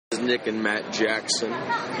Nick and Matt Jackson.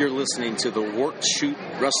 You're listening to the Work Shoot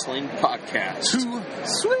Wrestling Podcast.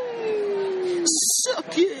 Sweet!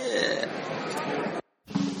 Suck it!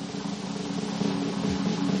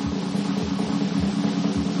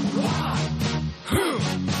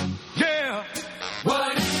 Yeah!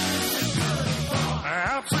 What is good for?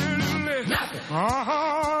 Absolutely nothing.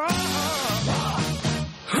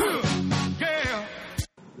 Yeah!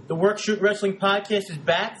 The Work Shoot Wrestling Podcast is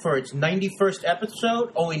back for its 91st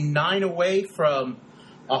episode, only 9 away from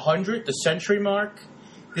 100, the century mark.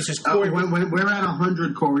 This is Corey. When we're at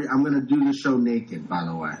 100, Corey, I'm going to do the show naked, by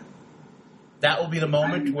the way. That will be the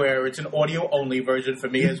moment where it's an audio-only version for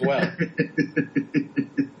me as well.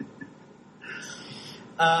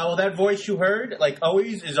 Well, that voice you heard, like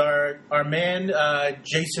always, is our man,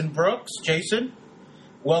 Jason Brooks. Jason,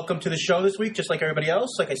 welcome to the show this week, just like everybody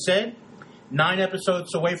else. Like I said, 9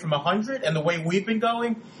 episodes away from 100, and the way we've been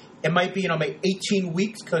going, it might be, maybe 18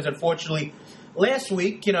 weeks, because unfortunately, last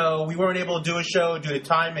week, we weren't able to do a show due to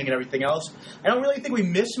timing and everything else. I don't really think we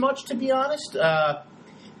missed much, to be honest.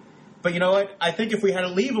 But you know what? I think if we had to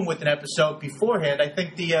leave them with an episode beforehand, I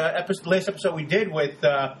think the last episode we did with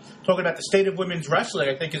talking about the state of women's wrestling,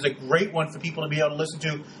 I think is a great one for people to be able to listen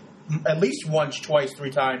to at least once, twice, 3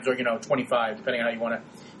 times, or 25, depending on how you want to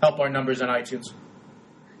help our numbers on iTunes.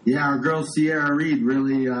 Yeah, our girl Sierra Reed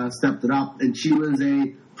really stepped it up, and she was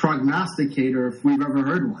a prognosticator if we've ever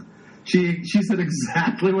heard one. She said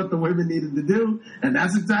exactly what the women needed to do, and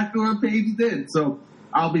that's exactly what Paige did. So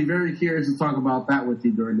I'll be very curious to talk about that with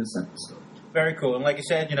you during this episode. Very cool. And like I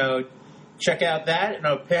said, check out that and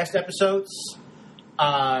our past episodes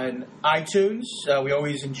on iTunes. We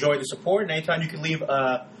always enjoy the support, and anytime you can leave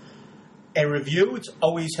a review, it's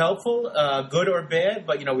always helpful, good or bad,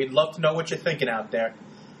 but we'd love to know what you're thinking out there.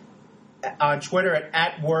 On Twitter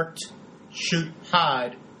at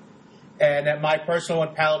 @WorkedShootPod, and at my personal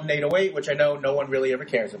one, Paladin808, which I know no one really ever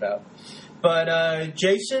cares about. But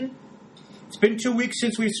Jason, it's been 2 weeks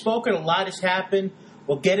since we've spoken. A lot has happened.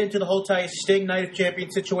 We'll get into the whole Ty Sting Night of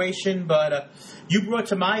Champions situation, but you brought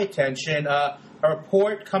to my attention a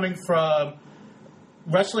report coming from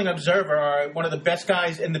Wrestling Observer, one of the best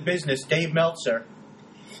guys in the business, Dave Meltzer,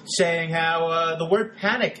 saying how the word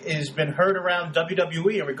panic has been heard around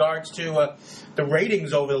WWE in regards to the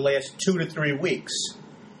ratings over the last 2 to 3 weeks.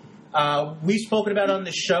 We've spoken about on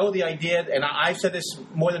the show the idea, and I've said this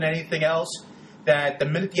more than anything else, that the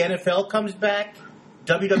minute the NFL comes back,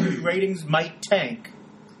 WWE ratings might tank.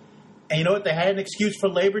 And you know what? They had an excuse for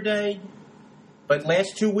Labor Day, but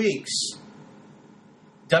last 2 weeks,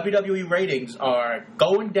 WWE ratings are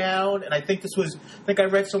going down, and I think I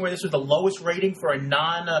read somewhere this was the lowest rating for a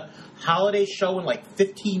non-holiday show in like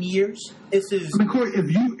 15 years. This is... Corey, if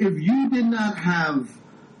you did not have,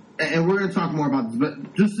 and we're going to talk more about this,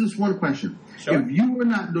 but just this one question. Sure. If you were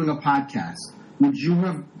not doing a podcast, would you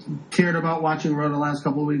have cared about watching Raw the last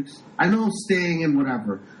couple of weeks? I know staying in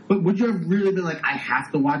whatever, but would you have really been like, I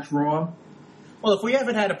have to watch Raw? Well, if we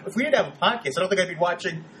didn't have a podcast, I don't think I'd be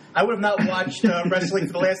watching. I would have not watched wrestling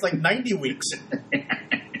for the last 90 weeks.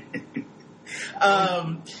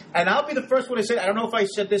 And I'll be the first one to say, I don't know if I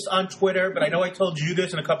said this on Twitter, but I know I told you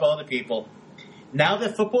this and a couple other people. Now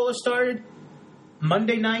that football has started,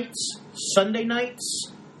 Monday nights, Sunday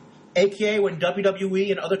nights, a.k.a. when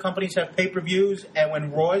WWE and other companies have pay-per-views and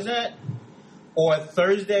when Raw is at, or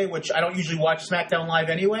Thursday, which I don't usually watch SmackDown Live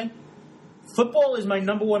anyway, football is my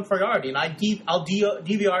number one priority, and I'll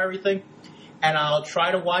DVR everything, and I'll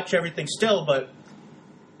try to watch everything still, but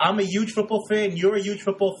I'm a huge football fan, you're a huge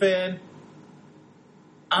football fan.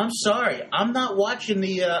 I'm sorry, I'm not watching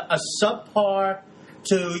a subpar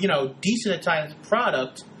to, decent at times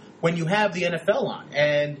product when you have the NFL on,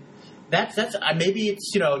 and that's maybe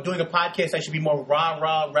it's doing a podcast. I should be more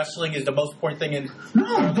rah wrestling is the most important thing in.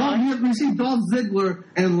 No, we see Dolph Ziggler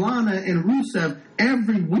and Lana and Rusev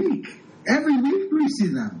every week. Every week we see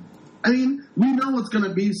them. I mean, we know it's going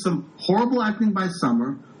to be some horrible acting by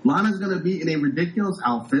Summer. Lana's going to be in a ridiculous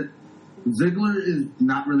outfit. Ziggler is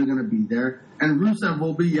not really going to be there, and Rusev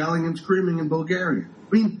will be yelling and screaming in Bulgarian.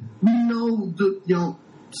 I mean, we know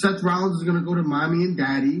Seth Rollins is going to go to Mommy and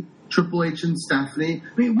Daddy. Triple H and Stephanie.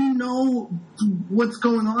 I mean, we know what's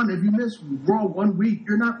going on. If you miss Raw 1 week,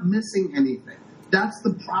 you're not missing anything. That's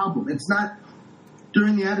the problem. It's not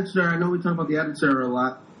during the Attitude Era. I know we talk about the Attitude Era a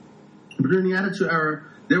lot, but during the Attitude Era,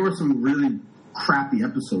 there were some really crappy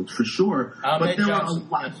episodes for sure. But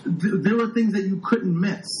there were things that you couldn't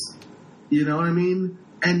miss. You know what I mean?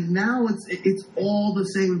 And now it's all the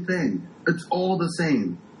same thing. It's all the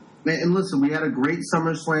same. And listen, we had a great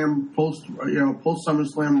SummerSlam post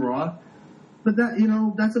SummerSlam Raw. But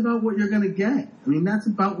that's about what you're going to get. I mean, that's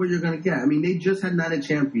about what you're going to get. I mean, they just had Night of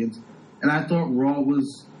Champions, and I thought Raw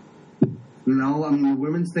was, the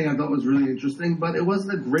women's thing I thought was really interesting, but it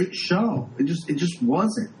wasn't a great show. It just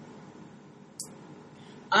wasn't.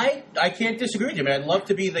 I can't disagree with you, man. I'd love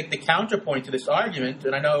to be the counterpoint to this argument,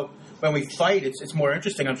 and I know when we fight, it's more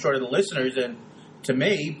interesting, I'm sure, to the listeners than to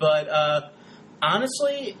me. But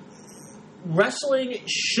honestly, wrestling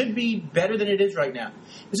should be better than it is right now.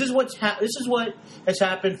 This is what has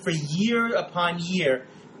happened for year upon year.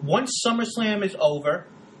 Once SummerSlam is over,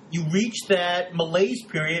 you reach that malaise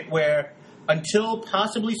period where until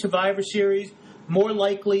possibly Survivor Series, more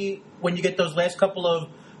likely when you get those last couple of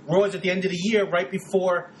Raws at the end of the year, right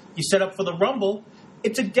before you set up for the Rumble,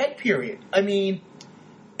 it's a dead period. I mean,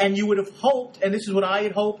 and you would have hoped, and this is what I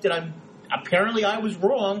had hoped, and apparently I was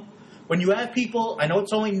wrong. When you have people, I know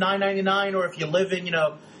it's only $9.99, or if you live in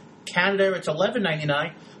Canada, it's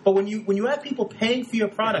 $11.99. But when you have people paying for your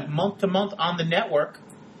product month to month on the network,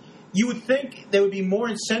 you would think there would be more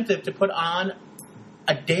incentive to put on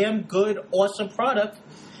a damn good, awesome product.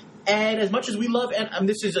 And as much as we love, and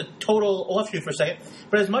this is a total offshoot for a second,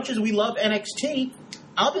 but as much as we love NXT,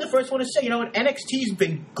 I'll be the first one to say, NXT's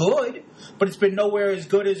been good, but it's been nowhere as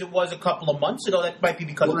good as it was a couple of months ago. That might be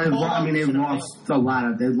because of they've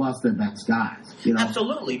lost their best guys.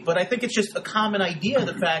 Absolutely, but I think it's just a common idea,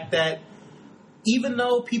 the fact that even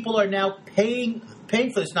though people are now paying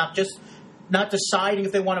for this, not deciding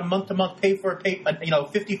if they want a month-to-month pay for a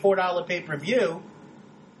 $54 pay-per-view,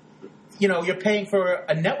 you're paying for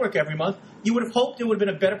a network every month. You would have hoped it would have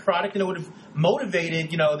been a better product and it would have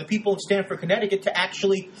motivated, the people in Stamford, Connecticut to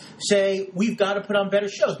actually say, we've got to put on better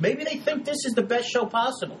shows. Maybe they think this is the best show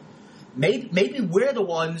possible. Maybe we're the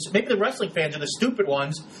ones, maybe the wrestling fans are the stupid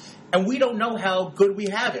ones, and we don't know how good we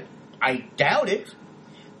have it. I doubt it.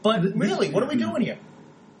 But really, what are we doing here?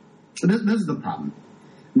 This is the problem.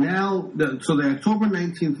 Now, the October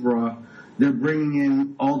 19th Raw, they're bringing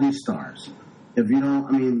in all these stars. If you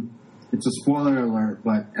don't, it's a spoiler alert,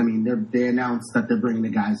 but, they announced that they're bringing the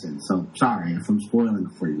guys in. So, sorry if I'm spoiling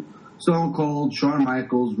it for you. Stone Cold, Shawn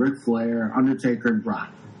Michaels, Ric Flair, Undertaker, and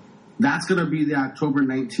Brock. That's going to be the October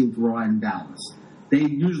 19th Raw in Dallas. They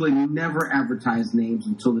usually never advertise names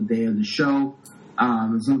until the day of the show,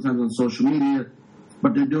 and sometimes on social media,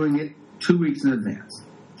 but they're doing it 2 weeks in advance.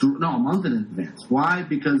 No, a month in advance. Why?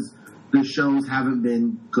 Because the shows haven't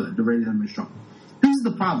been good. The ratings haven't been strong. This is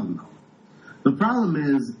the problem, though. The problem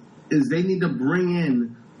is they need to bring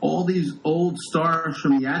in all these old stars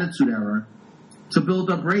from the Attitude Era to build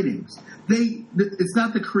up ratings. It's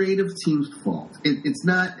not the creative team's fault. It's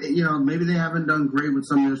not, maybe they haven't done great with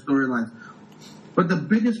some of their storylines. But the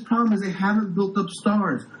biggest problem is they haven't built up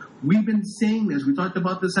stars. We've been saying this. We talked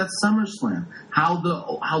about this at SummerSlam. How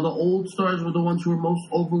the old stars were the ones who were most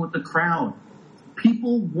over with the crowd.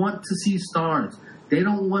 People want to see stars. They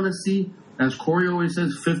don't want to see, as Corey always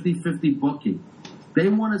says, 50-50 booking. They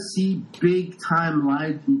want to see big-time,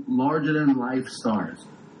 larger-than-life stars.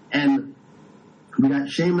 And we got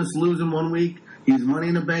Sheamus losing 1 week. He's Money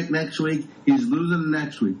in the Bank next week. He's losing the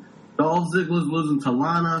next week. Dolph Ziggler's losing to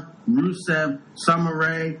Lana, Rusev, Summer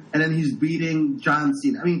Rae, and then he's beating John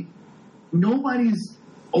Cena. Nobody's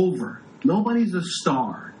over. Nobody's a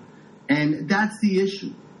star. And that's the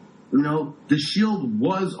issue. The Shield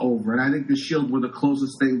was over, and I think the Shield were the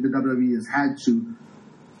closest thing the WWE has had to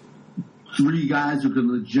 3 guys who could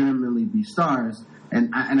legitimately be stars,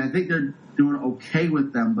 and I think they're doing okay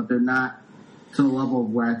with them, but they're not to the level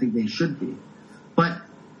of where I think they should be. But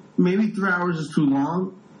maybe 3 hours is too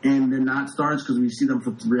long, and they're not stars because we see them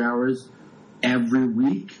for 3 hours every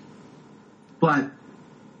week. But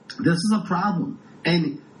this is a problem,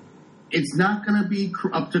 and it's not going to be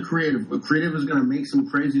up to creative. Creative is going to make some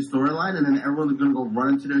crazy storyline, and then everyone's going to go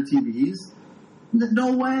run into their TVs.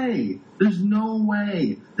 No way. There's no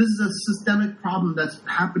way. This is a systemic problem that's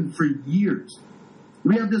happened for years.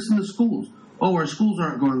 We have this in the schools. Oh, our schools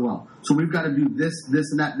aren't going well, so we've got to do this,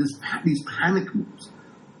 and that, these panic moves.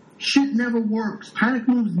 Shit never works. Panic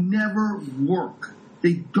moves never work.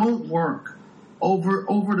 They don't work.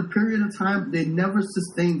 Over the period of time, they never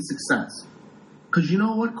sustain success. Because you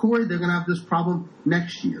know what, Corey? They're going to have this problem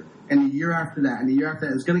next year, and the year after that, and the year after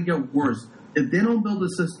that. It's going to get worse. If they don't build a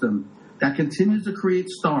system that continues to create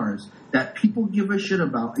stars that people give a shit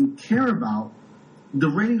about and care about, the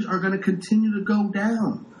ratings are going to continue to go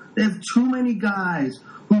down. They have too many guys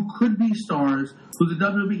who could be stars who the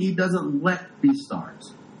WWE doesn't let be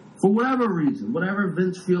stars. For whatever reason, whatever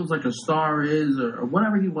Vince feels like a star is or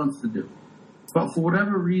whatever he wants to do. But for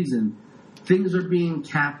whatever reason, things are being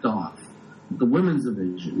capped off. The women's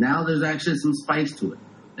division. Now there's actually some spice to it.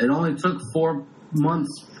 It only took 4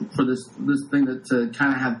 months for this thing to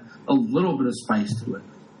kind of have a little bit of spice to it.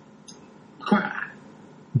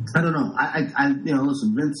 I don't know.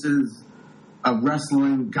 Listen, Vince is a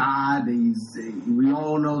wrestling god. We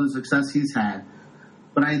all know the success he's had.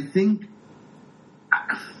 But I think,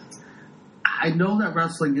 I know that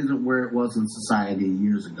wrestling isn't where it was in society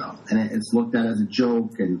years ago. And it's looked at as a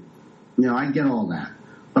joke. And, I get all that.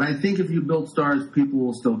 But I think if you build stars, people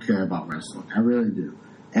will still care about wrestling. I really do.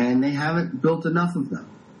 And they haven't built enough of them.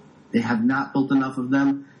 They have not built enough of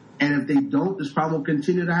them. And if they don't, this problem will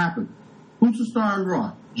continue to happen. Who's a star on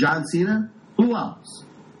Raw? John Cena? Who else?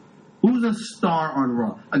 Who's a star on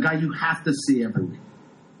Raw? A guy you have to see every week.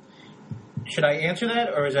 Should I answer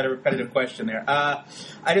that, or is that a repetitive question there? I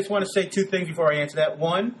just want to say two things before I answer that.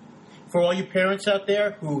 One, for all you parents out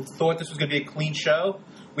there who thought this was going to be a clean show,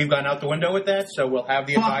 we've gone out the window with that, so we'll have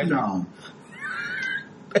the advisor. No.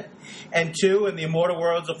 And two, in the immortal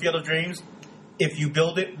worlds of Field of Dreams, if you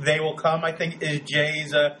build it, they will come, I think, is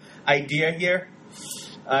Jay's idea here.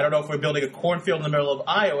 I don't know if we're building a cornfield in the middle of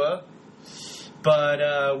Iowa,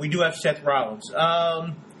 but we do have Seth Rollins.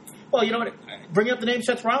 Well, you know what? Bring up the name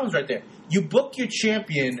Seth Rollins right there. You book your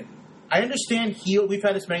champion. I understand heel. We've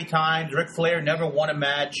had this many times. Ric Flair never won a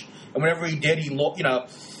match, and whenever he did, he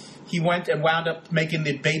went and wound up making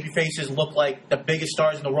the baby faces look like the biggest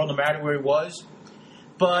stars in the world, no matter where he was.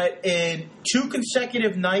 But in 2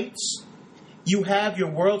 consecutive nights, you have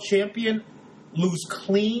your world champion lose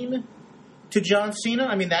clean to John Cena.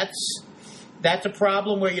 I mean, that's a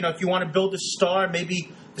problem where, if you want to build a star,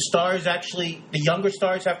 maybe the stars the younger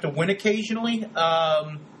stars have to win occasionally.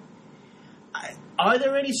 Are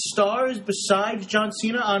there any stars besides John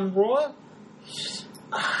Cena on Raw?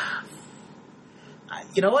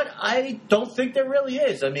 You know what? I don't think there really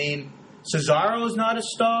is. I mean, Cesaro is not a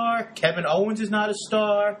star. Kevin Owens is not a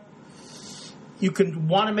star. You can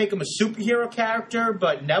want to make him a superhero character,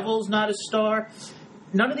 but Neville's not a star.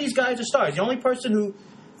 None of these guys are stars. The only person who,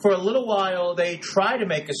 for a little while, they tried to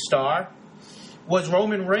make a star was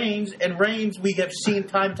Roman Reigns. And Reigns, we have seen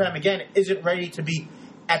time and time again, isn't ready to be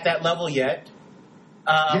at that level yet.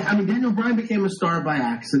 Daniel Bryan became a star by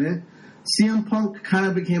accident. CM Punk kind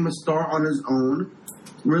of became a star on his own,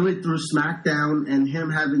 really through SmackDown, and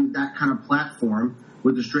him having that kind of platform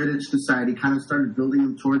with the Straight Edge Society kind of started building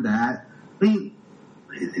him toward that. I mean,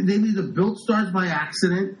 they've either built stars by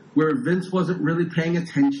accident, where Vince wasn't really paying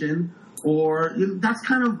attention, or that's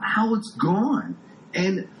kind of how it's gone.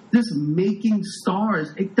 And this making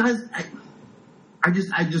stars, it does. I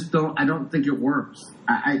don't think it works.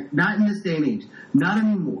 Not in this day and age. Not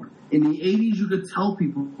anymore. In the 80s, you could tell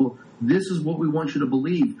people, this is what we want you to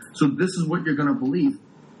believe, so this is what you're going to believe.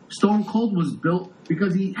 Stone Cold was built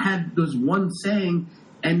because he had this one saying,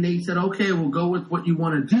 and they said, okay, we'll go with what you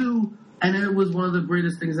want to do, and then it was one of the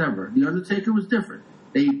greatest things ever. The Undertaker was different.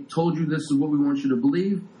 They told you this is what we want you to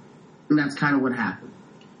believe, and that's kind of what happened.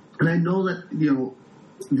 And I know that,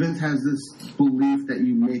 Vince has this belief that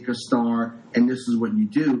you make a star and this is what you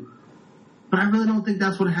do, but I really don't think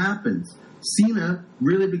that's what happens. Cena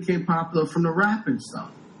really became popular from the rapping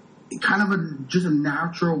stuff. Kind of just a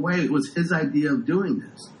natural way. It was his idea of doing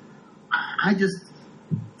this.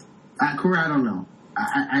 Corey, I don't know.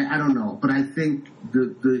 I don't know. But I think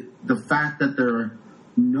the fact that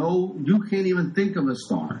you can't even think of a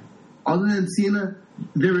star. Other than Cena,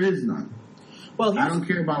 there is none. Well, I don't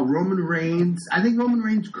care about Roman Reigns. I think Roman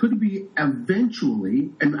Reigns could be eventually,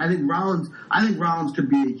 and I think Rollins could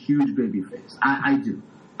be a huge babyface. I do.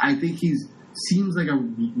 I think seems like a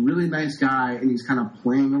really nice guy, and he's kind of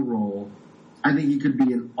playing a role. I think he could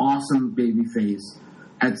be an awesome babyface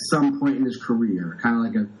at some point in his career, kind of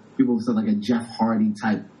like people have said, like a Jeff Hardy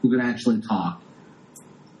type who can actually talk.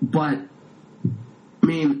 But I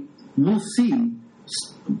mean, we'll see.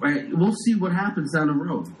 We'll see what happens down the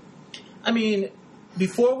road. I mean,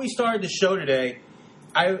 before we started the show today,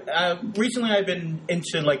 recently I've been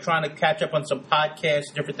into trying to catch up on some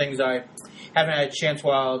podcasts, different things I haven't had a chance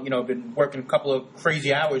while, I've been working a couple of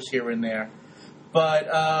crazy hours here and there. But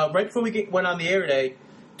right before we went on the air today,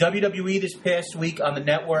 WWE this past week on the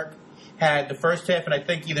network had the first half, and I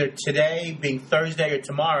think either today, being Thursday, or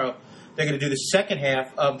tomorrow, they're going to do the second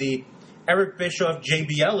half of the Eric Bischoff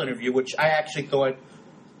JBL interview, which I actually thought,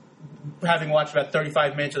 having watched about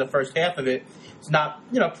 35 minutes of the first half of it, it's not,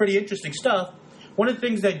 pretty interesting stuff. One of the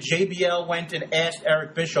things that JBL went and asked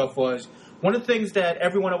Eric Bischoff was, one of the things that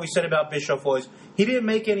everyone always said about Bischoff was, he didn't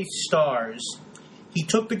make any stars. He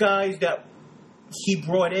took the guys that he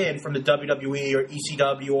brought in from the WWE or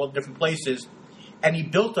ECW, all the different places, and he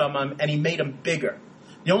built them and he made them bigger.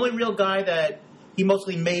 The only real guy that he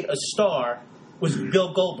mostly made a star was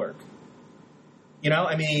Bill Goldberg.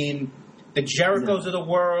 the Jerichos of the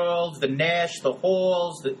world, the Nash, the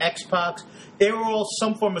Halls, the X-Pacs, they were all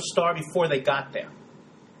some form of star before they got there.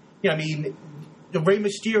 You know, I mean, the Rey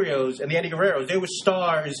Mysterios and the Eddie Guerreros, they were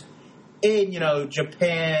stars in,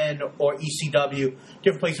 Japan or ECW,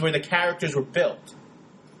 different places where the characters were built.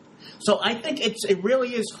 So I think it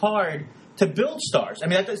really is hard to build stars. I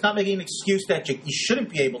mean, that's not making an excuse that you shouldn't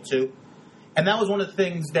be able to. And that was one of the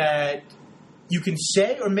things that you can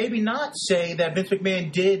say or maybe not say that Vince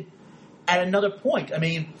McMahon did at another point. I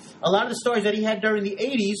mean, a lot of the stars that he had during the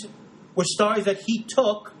 80s were stars that he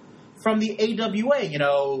took from the AWA.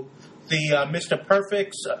 The Mr.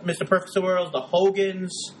 Perfects of the world, the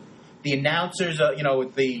Hogans, the announcers,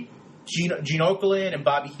 with the Gene Okerlund and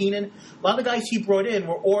Bobby Heenan. A lot of the guys he brought in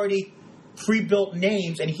were already pre-built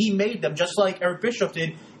names, and he made them, just like Eric Bischoff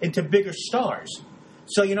did, into bigger stars.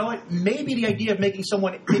 So, you know what? Maybe the idea of making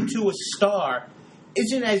someone into a star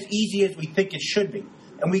isn't as easy as we think it should be.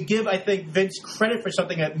 And we give, I think, Vince credit for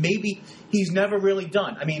something that maybe he's never really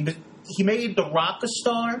done. I mean, he made The Rock a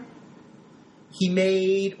star.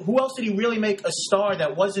 Who else did he really make a star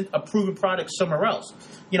that wasn't a proven product somewhere else?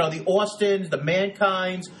 The Austins, the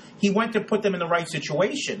Mankinds. He went to put them in the right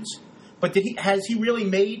situations. But has he really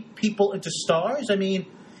made people into stars? I mean,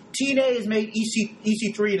 TNA has made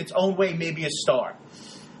EC3 in its own way maybe a star.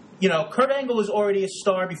 Kurt Angle was already a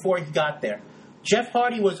star before he got there. Jeff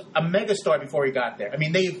Hardy was a megastar before he got there. I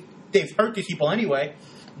mean, they've hurt these people anyway.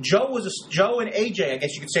 Joe and AJ, I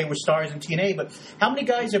guess you could say, were stars in TNA, but how many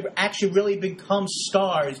guys have actually really become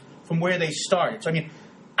stars from where they started? So, I mean,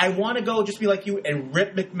 I want to go just be like you and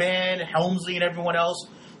rip McMahon, Helmsley, and everyone else,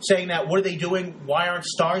 saying that, what are they doing? Why aren't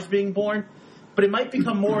stars being born? But it might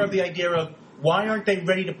become more of the idea of, why aren't they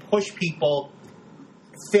ready to push people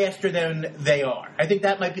faster than they are? I think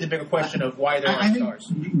that might be the bigger question of why there are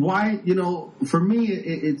stars. Why, for me,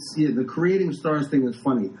 it's the creating stars thing is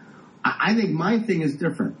funny. I think my thing is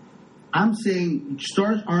different. I'm saying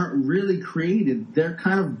stars aren't really created. They're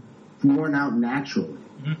kind of born out naturally.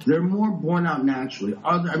 Mm-hmm. They're more born out naturally.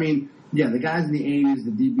 The guys in the 80s,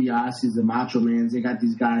 the DiBiase's, the Macho Mans, they got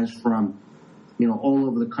these guys from, all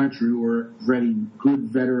over the country who were really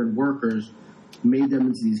good veteran workers, made them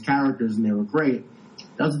into these characters, and they were great.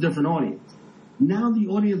 That was a different audience. Now the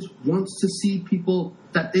audience wants to see people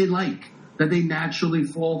that they like, that they naturally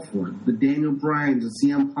fall for. The Daniel Bryans, the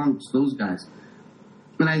CM Punks, those guys.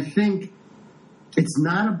 And I think it's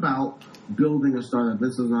not about building a star.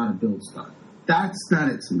 This is not a build star. That's not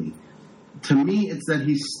it to me. To me, it's that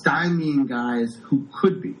he's stymieing guys who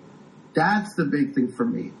could be. That's the big thing for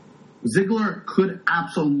me. Ziggler could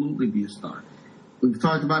absolutely be a star. We've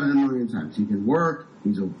talked about it a million times. He can work.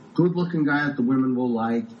 He's a good-looking guy that the women will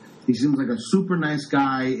like. He seems like a super nice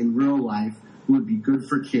guy in real life who would be good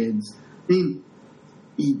for kids. I mean,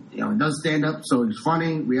 he does stand up, so he's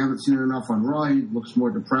funny. We haven't seen it enough on Raw. He looks more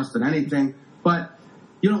depressed than anything. But,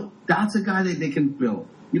 that's a guy that they can build.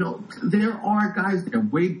 There are guys there.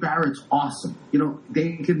 Wade Barrett's awesome.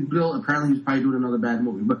 They can build. Apparently, he's probably doing another bad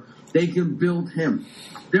movie, but they can build him.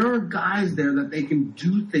 There are guys there that they can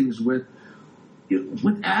do things with.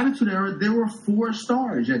 With Attitude Era, there were 4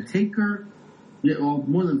 stars. You had Taker,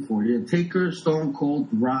 more than 4. You had Taker, Stone Cold,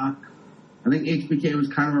 Rock. I think HBK was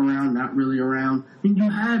kind of around, not really around. I mean, you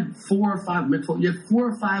had 4 or 5 Mitchell. You had 4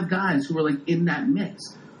 or 5 guys who were in that mix.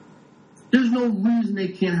 There's no reason they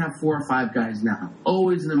can't have 4 or 5 guys now,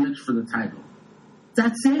 always in the mix for the title.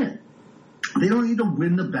 That's it. They don't need to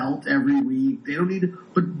win the belt every week. They don't need to,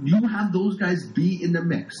 but you have those guys be in the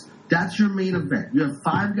mix. That's your main event. You have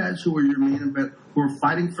 5 guys who are your main event, who are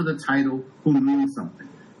fighting for the title, who mean something.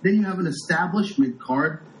 Then you have an established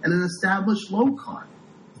mid-card and an established low-card.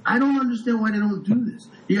 I don't understand why they don't do this.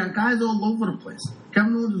 You got guys all over the place.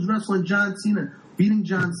 Kevin Owens was wrestling John Cena, beating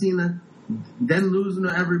John Cena, then losing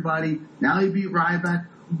to everybody. Now he beat Ryback.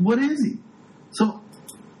 What is he? So,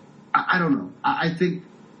 I don't know. I think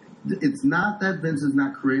it's not that Vince is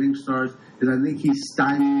not creating stars. It's I think he's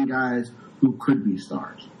stymieing guys who could be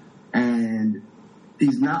stars. And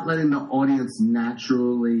he's not letting the audience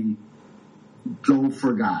naturally go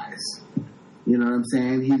for guys. You know what I'm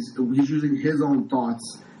saying? He's using his own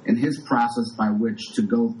thoughts and his process by which to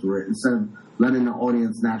go through it instead of letting the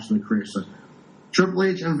audience naturally create stars. Triple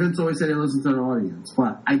H and Vince always say they listen to the audience,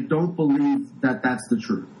 but I don't believe that that's the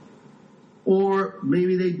truth. Or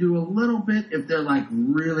maybe they do a little bit if they're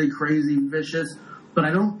really crazy vicious, but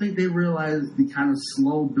I don't think they realize the kind of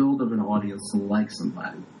slow build of an audience to like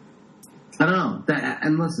somebody. I don't know.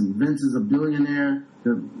 And listen, Vince is a billionaire.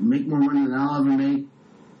 He'll make more money than I'll ever make.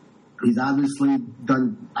 He's obviously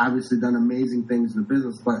done amazing things in the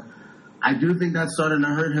business, but I do think that's starting to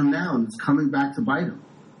hurt him now, and it's coming back to bite him,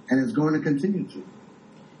 and it's going to continue to.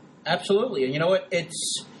 Absolutely. And you know what?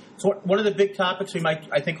 It's one of the big topics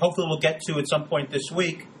hopefully we'll get to at some point this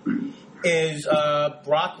week is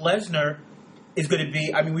Brock Lesnar is going to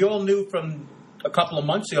be, I mean, we all knew from a couple of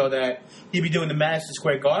months ago that he'd be doing the Madison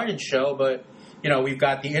Square Garden show, but, you know, we've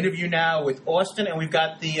got the interview now with Austin, and we've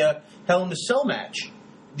got the Hell in the Cell match.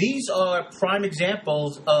 These are prime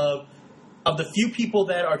examples of the few people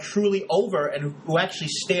that are truly over and who actually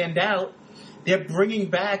stand out. They're bringing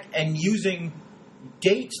back and using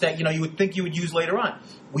dates that, you know, you would think you would use later on.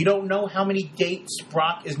 We don't know how many dates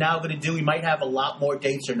Brock is now going to do. He might have a lot more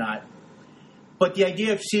dates or not. But the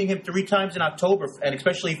idea of seeing him 3 times in October, and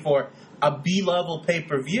especially for a B-level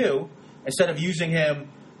pay-per-view, instead of using him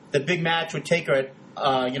the big match with Taker at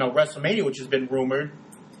WrestleMania, which has been rumored,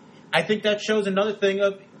 I think that shows another thing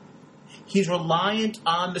of he's reliant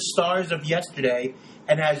on the stars of yesterday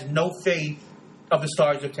and has no faith of the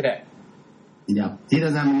stars of today. Yeah, he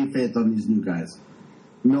doesn't have any faith on these new guys.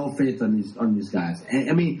 No faith on these guys. And,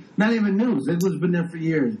 I mean, not even new. Ziggler's been there for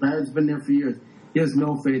years. Barrett's been there for years. He has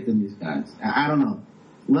no faith in these guys. I don't know.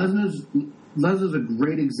 Lesnar's a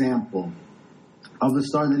great example of the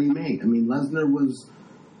star that he made. I mean, Lesnar was,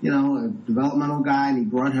 you know, a developmental guy, and he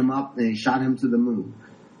brought him up and he shot him to the moon.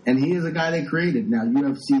 And he is a guy they created. Now,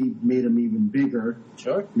 UFC made him even bigger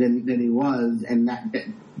than he was, and that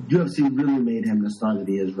UFC really made him the star that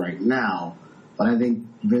he is right now. But I think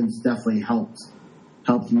Vince definitely helped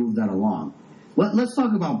move that along. Let's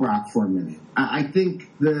talk about Brock for a minute. I think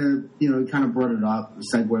you kind of brought it up, the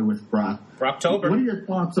segue with Brock. Brocktober. What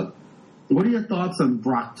are your thoughts on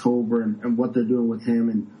Brocktober and what they're doing with him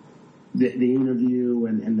and the interview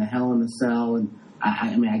and the Hell in the Cell? And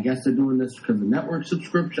I mean, I guess they're doing this because of network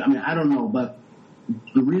subscription. I mean, I don't know, but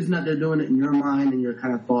the reason that they're doing it in your mind and your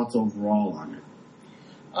kind of thoughts overall on it.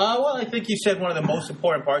 Well, I think you said one of the most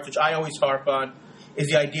important parts, which I always harp on, is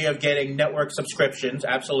the idea of getting network subscriptions.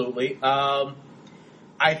 Absolutely.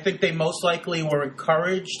 I think they most likely were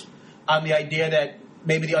encouraged on the idea that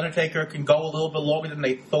maybe The Undertaker can go a little bit longer than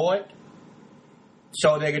they thought.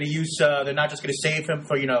 So they're going to use, they're not just going to save him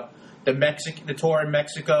for, the tour in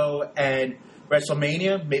Mexico and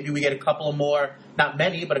WrestleMania. Maybe we get a couple of more, not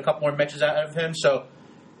many, but a couple more matches out of him. So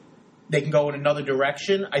they can go in another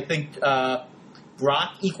direction. I think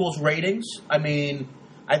Brock equals ratings. I mean,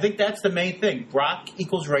 I think that's the main thing. Brock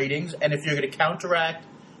equals ratings, and if you're going to counteract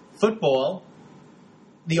football,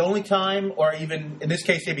 the only time, or even in this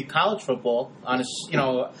case, maybe college football, I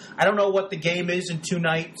don't know what the game is in 2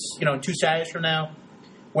 nights, in 2 Saturdays from now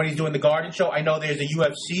when he's doing the Garden show. I know there's a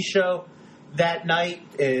UFC show that night,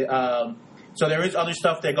 so there is other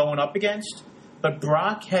stuff they're going up against. But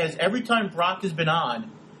every time Brock has been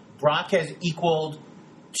on, Brock has equaled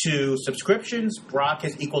to subscriptions. Brock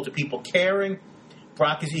has equaled to people caring.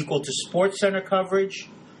 Brock is equal to SportsCenter coverage.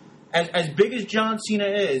 As big as John Cena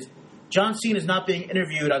is not being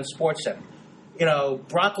interviewed on SportsCenter.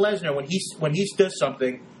 Brock Lesnar, when he does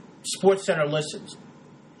something, SportsCenter listens.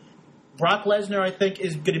 Brock Lesnar, I think,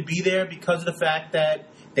 is going to be there because of the fact that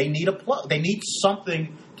they need a plug. They need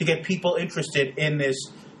something to get people interested in this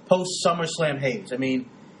post-SummerSlam haze. I mean,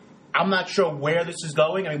 I'm not sure where this is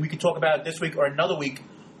going. I mean, we could talk about it this week or another week,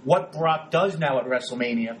 what Brock does now at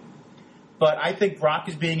WrestleMania. But I think Brock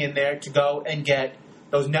is being in there to go and get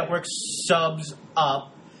those network subs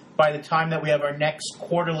up by the time that we have our next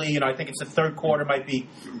quarterly, I think it's the third quarter, might be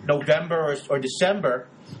November or December.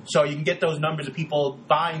 So you can get those numbers of people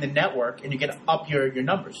buying the network, and you can up your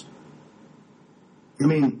numbers. I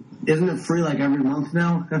mean, isn't it free like every month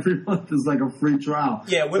now? Every month is like a free trial.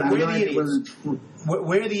 Yeah, we're the idiots.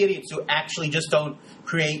 We're the idiots who actually just don't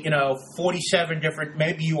create, 47 different,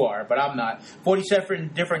 maybe you are, but I'm not,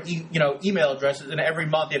 47 different, email addresses, and every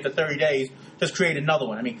month after 30 days, just create another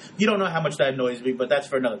one. I mean, you don't know how much that annoys me, but that's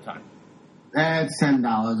for another time. It's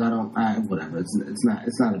 $10. Whatever.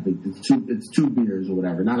 It's not a big. It's 2 beers or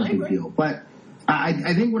whatever. Not a big deal. But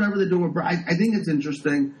I think whatever they're doing, I think it's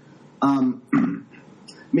interesting. I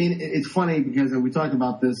mean, it's funny because we talked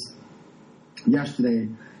about this yesterday.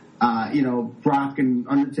 Brock and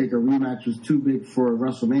Undertaker rematch was too big for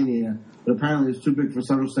WrestleMania, but apparently it's too big for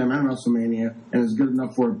SummerSlam and WrestleMania, and it's good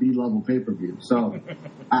enough for a B-level pay-per-view. So,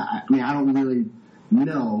 I don't really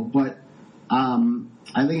know, but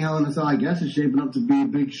I think Hell in a Cell, I guess, is shaping up to be a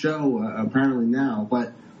big show, apparently now.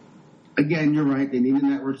 But, again, you're right. They need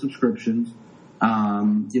network subscriptions.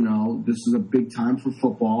 This is a big time for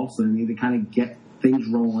football, so they need to kind of get things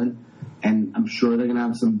rolling. And I'm sure they're going to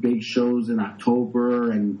have some big shows in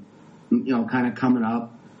October and, kind of coming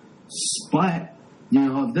up. But,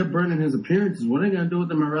 if they're burning his appearances, what are they going to do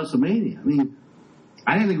with him at WrestleMania? I mean,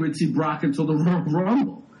 I didn't think we'd see Brock until the Royal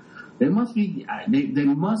Rumble. They must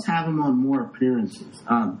have him on more appearances.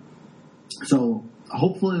 So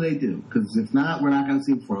hopefully they do, because if not, we're not going to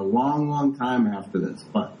see them for a long, long time after this.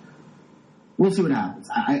 But we'll see what happens.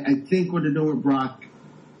 I think what they're doing with Brock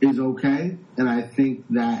is okay, and I think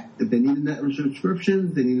that if they need a network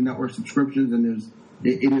subscriptions, they need a network subscriptions, and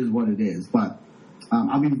it is what it is. But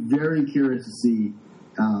I'll be very curious to see,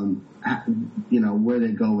 where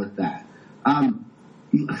they go with that.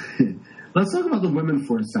 Let's talk about the women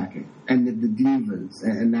for a second and the divas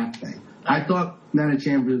and that thing. I thought Night of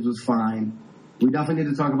Champions was fine. We definitely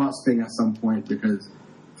need to talk about Sting at some point because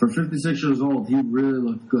for 56 years old, he really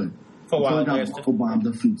looked good. For a while, he got buckle bombed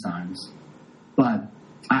a few times, but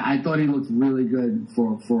I thought he looked really good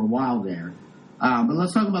for a while there. But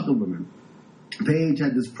let's talk about the women. Paige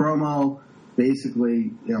had this promo.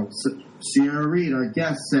 Basically, Sierra Reed, our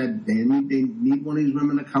guest, said they need one of these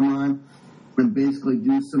women to come on and basically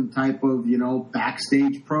do some type of,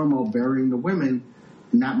 backstage promo burying the women,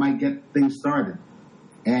 and that might get things started.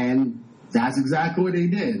 And that's exactly what they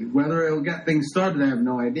did. Whether it'll get things started, I have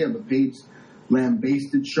no idea. But Paige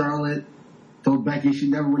lambasted Charlotte, told Becky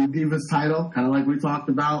she'd never win a Divas title, kind of like we talked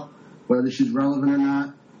about, whether she's relevant or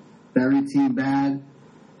not. Buried Team Bad.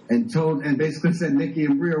 And basically said Nikki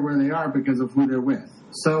and Brie are where they are because of who they're with.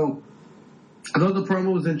 So I thought the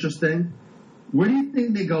promo was interesting. Where do you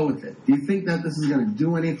think they go with it? Do you think that this is going to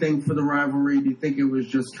do anything for the rivalry? Do you think it was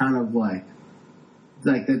just kind of like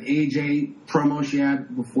that AJ promo she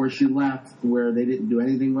had before she left where they didn't do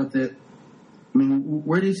anything with it? I mean,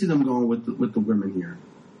 where do you see them going with the women here?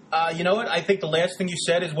 You know what? I think the last thing you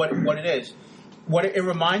said is what it is. What it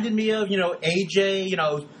reminded me of,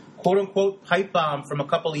 AJ, quote-unquote pipe bomb from a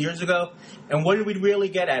couple of years ago. And what did we really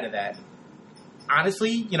get out of that?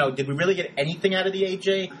 Honestly, did we really get anything out of the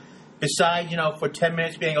AJ besides, for 10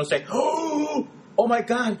 minutes being able to say, oh my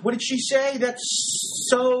God, what did she say? That's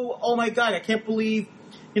so, oh my God, I can't believe,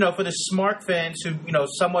 for the smart fans who,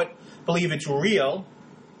 somewhat believe it's real,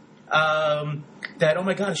 that, oh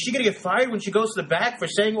my God, is she going to get fired when she goes to the back for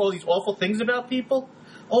saying all these awful things about people?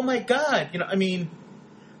 Oh my God,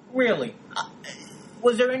 really?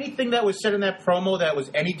 Was there anything that was said in that promo that was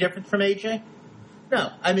any different from AJ? No.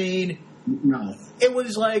 No. It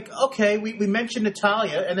was like, okay, we mentioned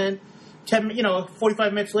Natalya, and then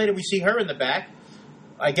 45 minutes later, we see her in the back.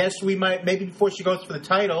 I guess we might, maybe before she goes for the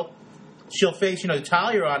title, she'll face,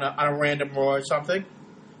 Natalya on a random Raw or something.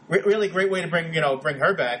 Really great way to bring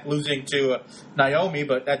her back, losing to Naomi,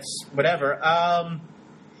 but that's whatever.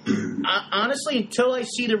 Honestly, until I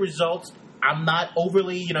see the results, I'm not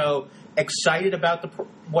overly, excited about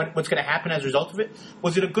what's going to happen as a result of it.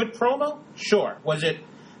 Was it a good promo? Sure. Was it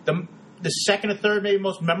the second or third maybe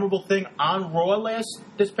most memorable thing on Raw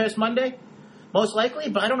this past Monday? Most likely,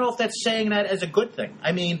 but I don't know if that's saying that as a good thing.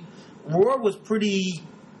 Raw was pretty...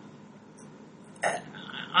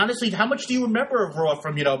 Honestly, how much do you remember of Raw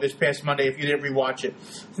from, this past Monday if you didn't rewatch it?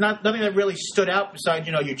 It's nothing that really stood out besides,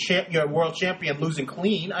 your world champion losing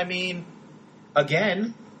clean.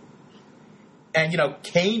 Again... And,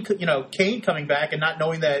 Kane coming back and not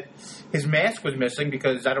knowing that his mask was missing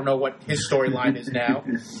because I don't know what his storyline is now.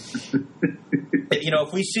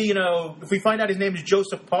 If we see, if we find out his name is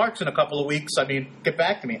Joseph Parks in a couple of weeks, get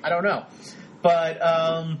back to me. I don't know. But,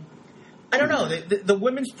 I don't know. The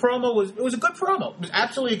women's promo was a good promo. It was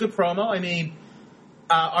absolutely a good promo.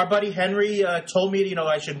 Our buddy Henry told me,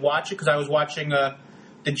 I should watch it because I was watching the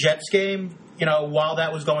Jets game, while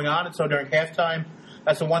that was going on. And so during halftime,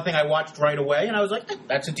 that's the one thing I watched right away, and I was like,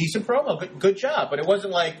 that's a decent promo. Good job. But it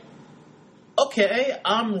wasn't like, okay,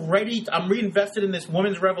 I'm ready. I'm reinvested in this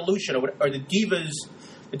women's revolution or the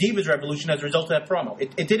Divas revolution as a result of that promo.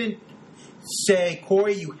 It didn't say,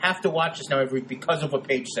 Corey, you have to watch this now every week because of what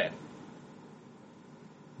Paige said.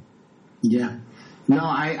 Yeah. No,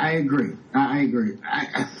 I agree. I agree.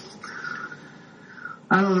 I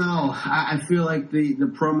don't know. I feel like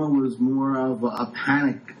the promo was more of a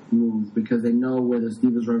panic move because they know where this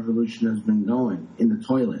Divas Revolution has been going, in the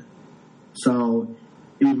toilet. So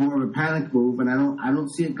it was more of a panic move, and I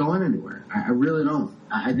don't see it going anywhere. I really don't.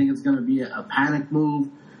 I think it's going to be a panic move.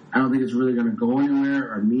 I don't think it's really going to go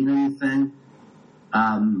anywhere or mean anything.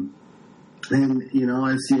 And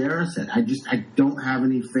as Sierra said, I don't have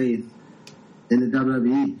any faith in the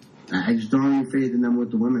WWE. I just don't have any faith in them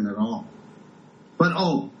with the women at all. But,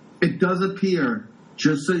 it does appear,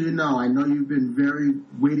 just so you know, I know you've been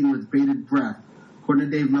waiting with bated breath.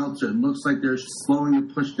 According to Dave Meltzer, it looks like they're slowing the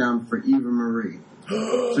push down for Eva Marie.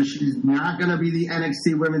 So she's not going to be the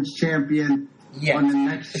NXT Women's Champion on the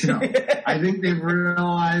next show. I think they've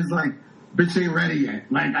realized, bitch ain't ready yet.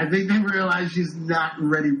 I think they realize she's not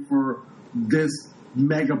ready for this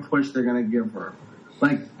mega push they're going to give her.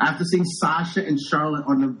 Like, after seeing Sasha and Charlotte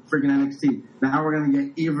on the freaking NXT, now we're going to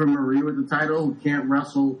get Eva Marie with the title who can't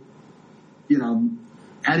wrestle,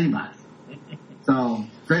 anybody. So,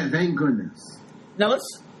 thank goodness. Now,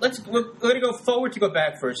 we're going to go forward to go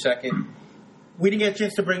back for a second. We didn't get a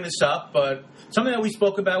chance to bring this up, but something that we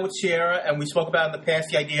spoke about with Sierra and we spoke about in the past,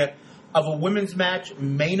 the idea of a women's match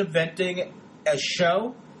main eventing a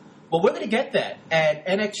show. Well, we're going to get that at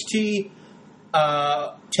NXT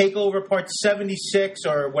TakeOver Part 76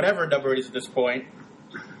 or whatever number it is at this point.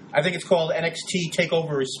 I think it's called NXT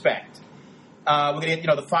TakeOver Respect. We're going to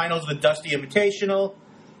get the finals of the Dusty Invitational,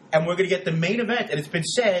 and we're going to get the main event. And it's been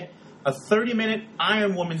said, a 30-minute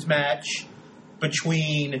Iron Women's match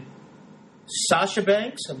between Sasha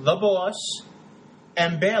Banks, The Boss,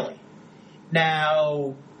 and Bayley.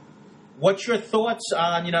 Now, what's your thoughts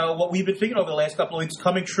on what we've been thinking over the last couple of weeks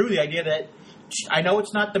coming true? The idea that I know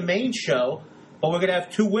it's not the main show, but we're going to have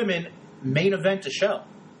two women main event a show.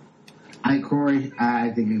 Corey, I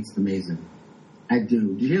think it's amazing. I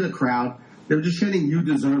do. Did you hear the crowd? They were just chanting, "You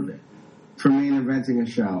deserve it," for main eventing a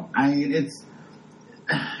show. It's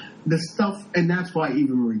the stuff, and that's why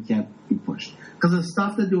Eva Marie can't be pushed. Because the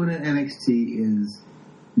stuff they're doing at NXT is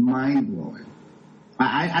mind-blowing.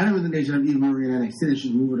 I don't think they should have Eva Marie in NXT. They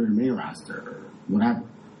should move her to the main roster or whatever.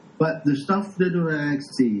 But the stuff they're doing at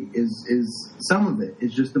NXT is some of it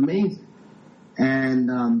is just amazing. And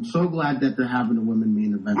I'm so glad that they're having a women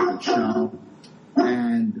main event at the show.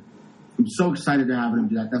 And I'm so excited to have them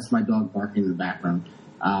do that. That's my dog barking in the background.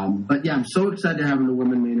 But yeah, I'm so excited to have the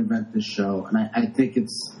women main event this show. And I think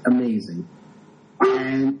it's amazing.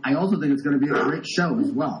 And I also think it's going to be a great show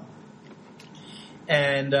as well.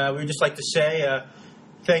 And we would just like to say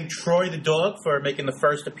thank Troy the dog for making the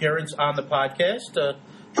first appearance on the podcast.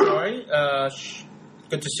 Troy,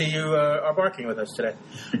 good to see you are barking with us today.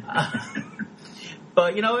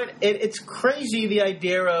 But, it's crazy, the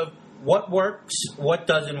idea of what works, what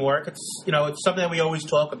doesn't work. It's, it's something that we always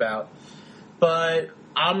talk about. But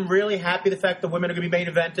I'm really happy the fact that women are going to be main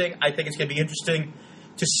eventing. I think it's going to be interesting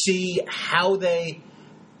to see how they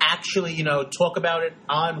actually, talk about it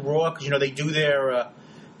on Raw. Because, they do their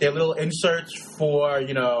little inserts for,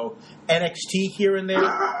 NXT here and there.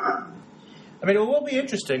 I mean, it will be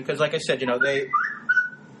interesting because, like I said,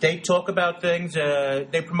 they talk about things.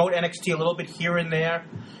 They promote NXT a little bit here and there.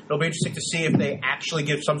 It'll be interesting to see if they actually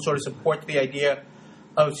give some sort of support to the idea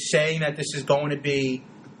of saying that this is going to be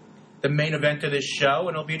the main event of this show.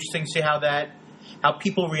 And it'll be interesting to see how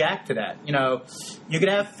people react to that. You're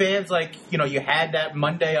going to have fans like, you had that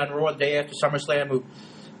Monday on Raw, day after SummerSlam, who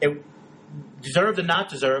it deserved and not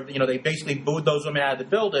deserved. They basically booed those women out of the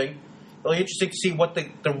building. It'll be interesting to see what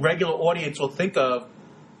the regular audience will think of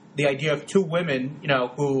the idea of two women,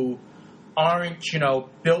 who aren't,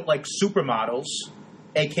 built like supermodels,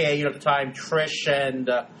 a.k.a., at the time, Trish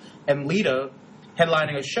and Lita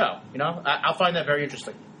headlining a show. I'll find that very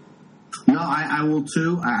interesting. No, I will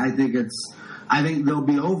too. I think they'll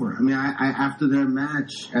be over. I mean, after their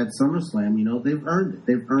match at SummerSlam, they've earned it.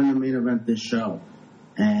 They've earned the main event this show.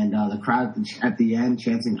 And the crowd at the end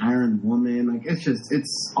chanting Iron Woman,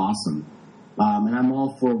 it's awesome. And I'm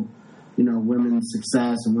all for, women's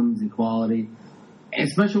success and women's equality,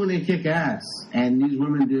 especially when they kick ass. And these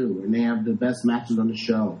women do. And they have the best matches on the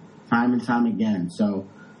show, time and time again. So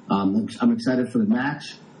I'm excited for the match.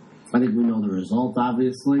 I think we know the result,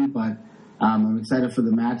 obviously. But I'm excited for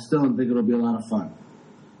the match still and think it'll be a lot of fun.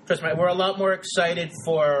 Trust me, we're a lot more excited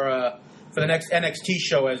for the next NXT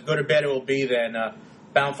show, as good or bad it will be, than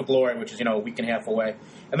Bound for Glory, which is, a week and a half away.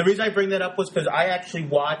 And the reason I bring that up was because I actually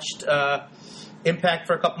watched Impact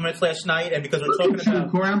for a couple minutes last night, and because we're talking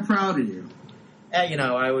about... Corey, I'm proud of you.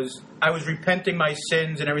 I was repenting my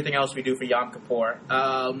sins and everything else we do for Yom Kippur.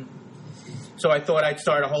 So I thought I'd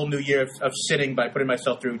start a whole new year of sinning by putting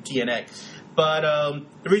myself through TNA. But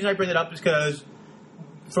the reason I bring it up is because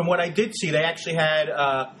from what I did see, they actually had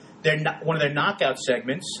one of their knockout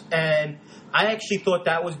segments, and I actually thought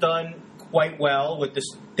that was done quite well with this.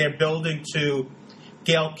 They're building to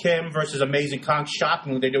Gail Kim versus Amazing Kong.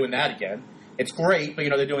 Shockingly, they're doing that again. It's great, but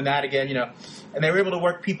they're doing that again. And they were able to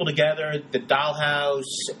work people together. The Dollhouse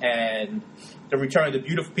and the Return of the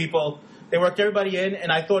Beautiful People. They worked everybody in,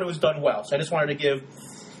 and I thought it was done well. So I just wanted to give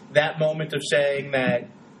that moment of saying that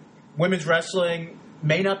women's wrestling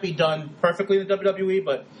may not be done perfectly in the WWE,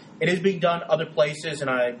 but it is being done other places,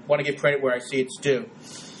 and I want to give credit where I see it's due.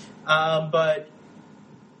 But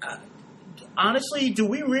honestly, do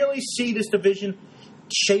we really see this division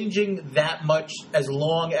changing that much as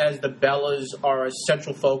long as the Bellas are a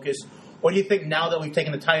central focus? Or do you think now that we've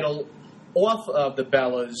taken the title off of the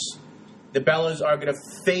Bellas are going to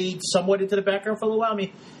fade somewhat into the background for a little while? I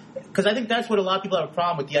mean, Because I think that's what a lot of people have a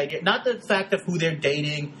problem with, the idea. Not the fact of who they're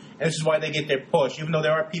dating, and this is why they get their push, even though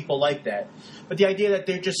there are people like that. But the idea that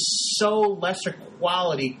they're just so lesser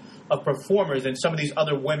quality of performers than some of these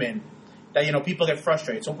other women that, you know, people get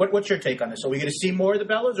frustrated. So what's your take on this? Are we going to see more of the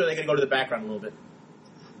Bellas, or are they going to go to the background a little bit?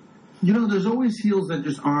 You know, there's always heels that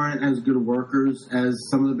just aren't as good workers as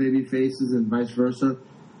some of the baby faces and vice versa.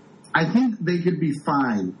 I think they could be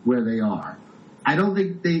fine where they are. I don't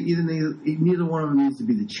think neither one of them needs to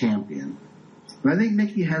be the champion. But I think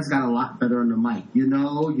Nikki has got a lot better on the mic. You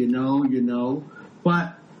know.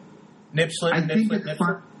 But Nip slip.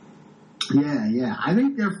 Yeah. I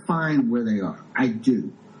think they're fine where they are. I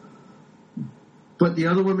do. But the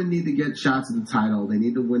other women need to get shots at the title. They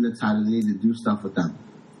need to win the title. They need to do stuff with them.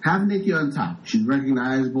 Have Nikki on top. She's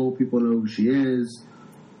recognizable. People know who she is.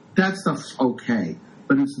 That stuff's okay.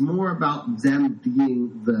 But it's more about them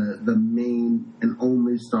being the main and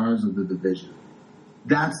only stars of the division.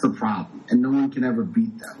 That's the problem. And no one can ever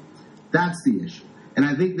beat them. That's the issue. And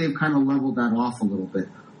I think they've kind of leveled that off a little bit.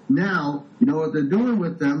 Now, you know what they're doing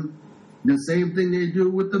with them? The same thing they do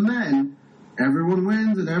with the men. Everyone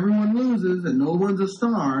wins and everyone loses and no one's a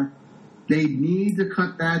star. They need to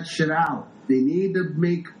cut that shit out. They need to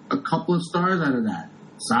make a couple of stars out of that.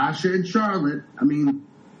 Sasha and Charlotte, I mean,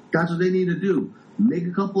 that's what they need to do. Make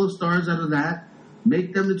a couple of stars out of that.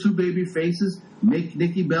 Make them the two baby faces. Make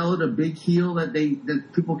Nikki Bella the big heel that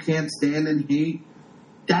people can't stand and hate.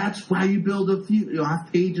 That's why you build a feud. You'll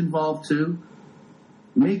have Paige involved too.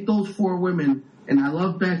 Make those four women, and I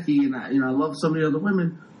love Becky, and I love some of the other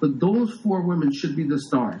women, but those four women should be the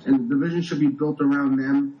stars, and the division should be built around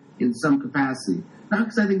them in some capacity. Not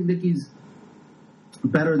because I think Nikki's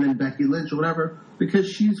better than Becky Lynch or whatever, because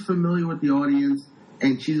she's familiar with the audience,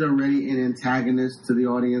 and she's already an antagonist to the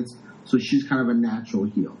audience, so she's kind of a natural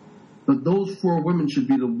heel. But those four women should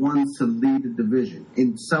be the ones to lead the division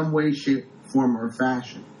in some way, shape, form, or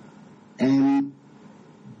fashion. And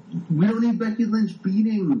we don't need Becky Lynch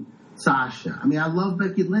beating Sasha. I mean, I love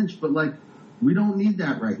Becky Lynch, but, we don't need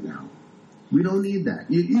that right now. We don't need that.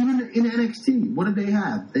 Even in NXT, what did they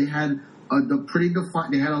have? They had the pretty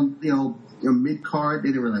defined. They had a mid card. They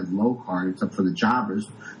didn't really have low card except for the jobbers.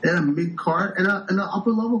 They had a mid card and an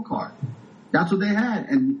upper level card. That's what they had.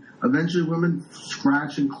 And eventually, women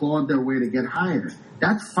scratched and clawed their way to get higher.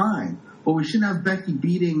 That's fine, but we shouldn't have Becky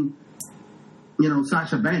beating,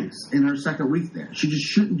 Sasha Banks in her second week there. She just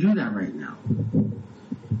shouldn't do that right now.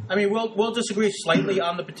 I mean, we'll disagree slightly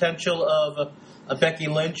on the potential of Becky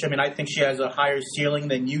Lynch. I mean, I think she has a higher ceiling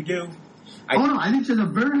than you do. I think she has a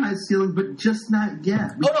very high ceiling, but just not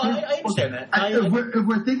yet. I understand that. If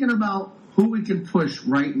we're thinking about who we can push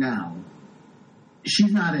right now,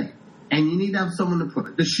 she's not it. And you need to have someone to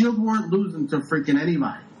push. The Shield weren't losing to freaking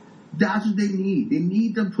anybody. That's what they need. They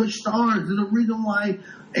need to push stars. There's a reason why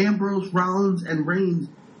Ambrose, Rollins, and Reigns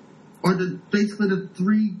are basically the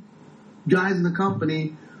three guys in the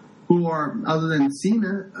company who are, other than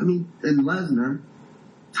Cena, and Lesnar,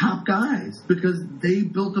 top guys, because they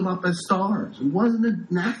built them up as stars. It wasn't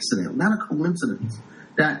an accident, not a coincidence,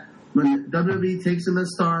 that when WWE takes them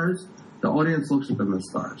as stars, the audience looks at them as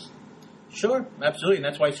stars. Sure, absolutely, and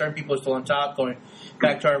that's why certain people are still on top, going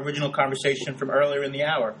back to our original conversation from earlier in the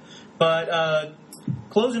hour. But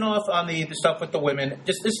closing off on the stuff with the women,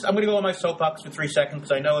 I'm going to go on my soapbox for 3 seconds,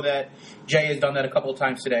 because I know that Jay has done that a couple of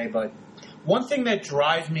times today, but one thing that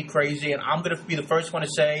drives me crazy, and I'm going to be the first one to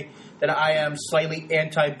say that I am slightly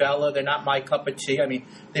anti-Bella. They're not my cup of tea. I mean,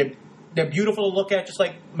 they're beautiful to look at, just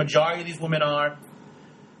like majority of these women are.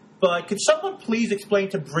 But could someone please explain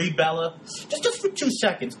to Brie Bella, just for 2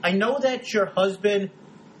 seconds, I know that your husband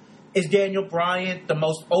is Daniel Bryan, the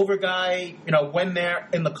most over guy, when they're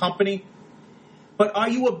in the company. But are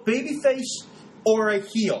you a babyface or a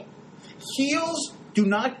heel? Heels do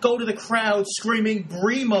not go to the crowd screaming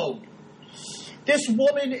Brie mode. This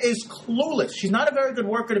woman is clueless. She's not a very good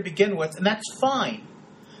worker to begin with, and that's fine.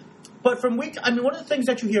 But one of the things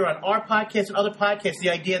that you hear on our podcast and other podcasts, the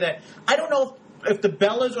idea that I don't know if the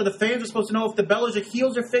Bellas or the fans are supposed to know if the Bellas are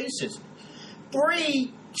heels or faces.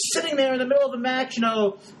 Brie sitting there in the middle of a match,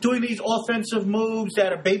 doing these offensive moves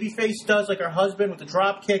that a babyface does, like her husband with the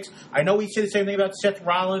drop kicks. I know we say the same thing about Seth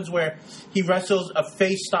Rollins, where he wrestles a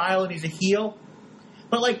face style and he's a heel.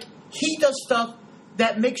 But, he does stuff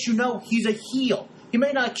that makes you know he's a heel. He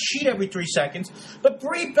may not cheat every 3 seconds, but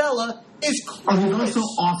Brie Bella is clueless. He's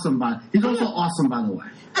also awesome, by the way.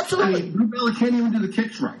 Absolutely. Brie Bella can't even do the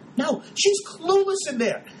kicks right. No, she's clueless in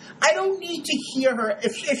there. I don't need to hear her.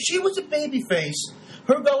 If she was a babyface,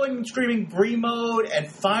 her going and screaming Brie mode and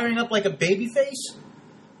firing up like a babyface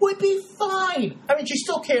would be fine. I mean, she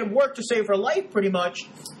still can't work to save her life, pretty much.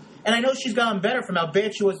 And I know she's gotten better from how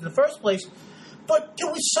bad she was in the first place. But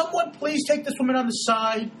can someone please take this woman on the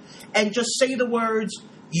side and just say the words,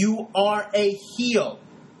 "You are a heel"?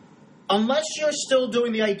 Unless you're still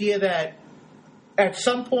doing the idea that at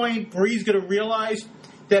some point Brie's going to realize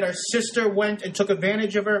that her sister went and took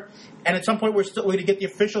advantage of her, and at some point we're going to get the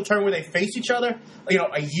official turn where they face each other,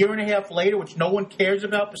 a year and a half later, which no one cares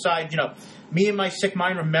about besides, me and my sick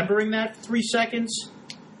mind remembering that for 3 seconds.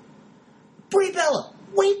 Brie Bella,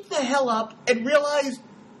 wake the hell up and realize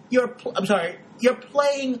you're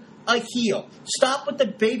playing a heel. Stop with the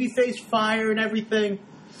babyface fire and everything.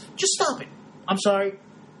 Just stop it. I'm sorry.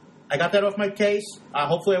 I got that off my case.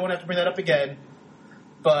 Hopefully I won't have to bring that up again.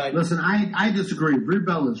 But listen, I disagree. Brie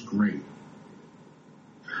Bella is great.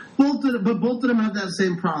 Both of them have that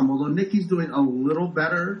same problem. Although Nikki's doing a little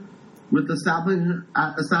better with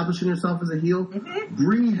establishing herself as a heel,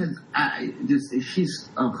 Brie has she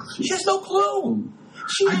has no clue.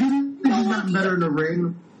 I do think she's gotten better in the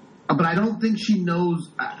ring, but I don't think she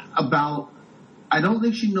knows about. I don't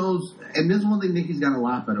think she knows. And this is one thing Nikki's got a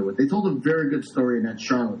lot better with. They told a very good story in that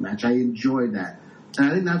Charlotte match. I enjoyed that. And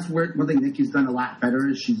I think that's where one thing Nikki's done a lot better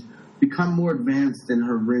is she's become more advanced in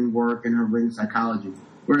her ring work and her ring psychology.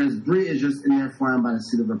 Whereas Brie is just in there flying by the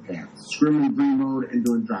seat of her pants, screaming Brie mode and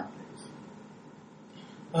doing drop kicks.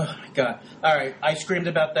 Oh, my God. All right. I screamed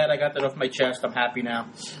about that. I got that off my chest. I'm happy now.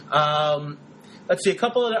 Let's see. A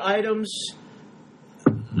couple other items.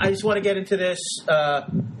 I just want to get into this.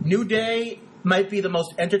 New Day might be the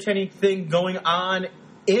most entertaining thing going on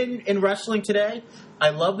in wrestling today. I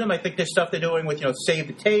love them. I think there's stuff they're doing with, Save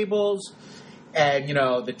the Tables and,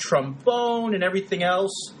 the trombone and everything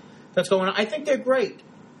else that's going on. I think they're great.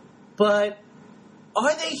 But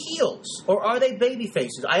are they heels or are they baby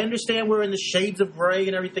faces? I understand we're in the shades of gray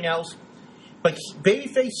and everything else, but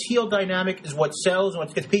babyface heel dynamic is what sells and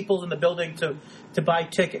what gets people in the building to buy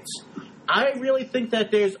tickets. I really think that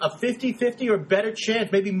there's a 50-50 or better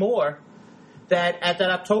chance, maybe more, that at that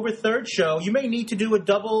October 3rd show, you may need to do a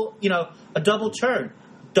double turn.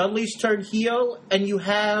 Dudley's turn heel, and you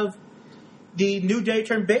have the New Day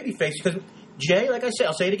turn babyface. Because, Jay, like I said,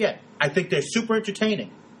 I'll say it again, I think they're super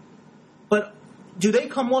entertaining. But do they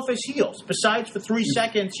come off as heels? Besides for 3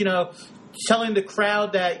 seconds, telling the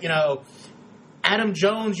crowd that, Adam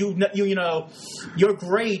Jones, you're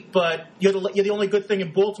great, but you're the only good thing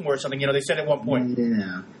in Baltimore or something. They said at one point.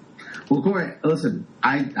 Yeah. Well, Corey, listen,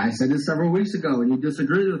 I said this several weeks ago, and you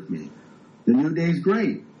disagreed with me. The New Day's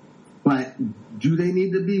great, but do they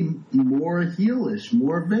need to be more heelish,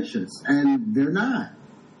 more vicious? And they're not.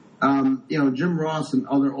 Jim Ross and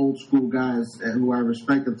other old school guys who I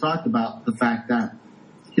respect have talked about the fact that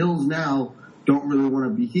heels now don't really want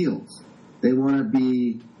to be heels. They want to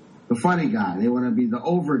be the funny guy. They want to be the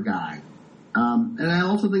over guy. And I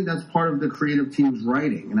also think that's part of the creative team's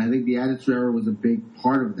writing. And I think the Attitude Era was a big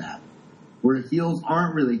part of that, where heels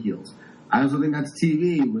aren't really heels. I also think that's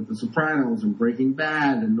TV with The Sopranos and Breaking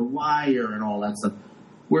Bad and The Wire and all that stuff,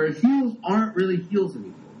 where heels aren't really heels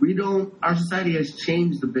anymore. Our society has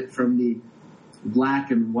changed a bit from the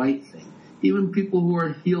black and white thing. Even people who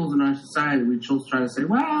are heels in our society, we just try to say,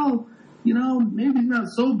 well, maybe it's not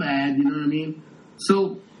so bad, you know what I mean?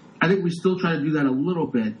 So I think we still try to do that a little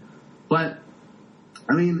bit. But,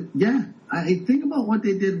 I think about what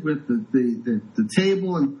they did with the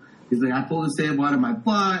table, and he's like, I pulled this table out of my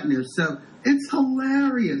butt, and it's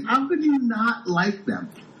hilarious. How could you not like them?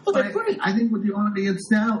 Well, they're great. I think with the audience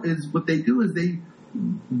now is what they do is they,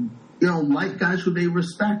 like guys who they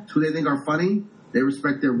respect, who they think are funny. They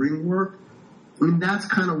respect their ring work. That's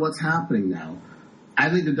kind of what's happening now. I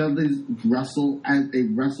think the Dudleys wrestle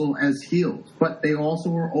as heels, but they also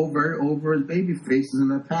were very over as baby faces in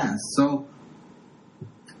the past. So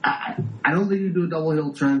I don't think you do a double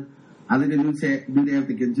heel turn. I think they have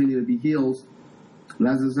to continue to be heels. But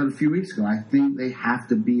as I said a few weeks ago, I think they have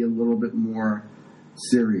to be a little bit more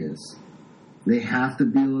serious. They have to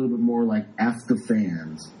be a little bit more like F the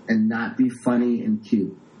fans and not be funny and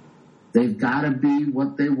cute. They've got to be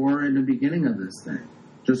what they were in the beginning of this thing.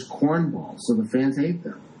 Just cornballs, so the fans hate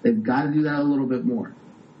them. They've got to do that a little bit more.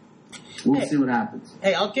 We'll see what happens.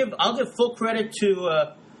 Hey, I'll give full credit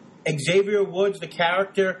to Xavier Woods, the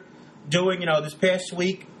character, doing this past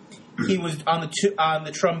week. He was on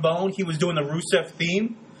the trombone. He was doing the Rusev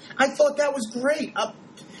theme. I thought that was great.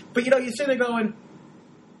 But you're sitting there going,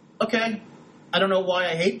 okay, I don't know why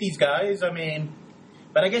I hate these guys.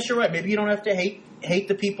 But I guess you're right. Maybe you don't have to hate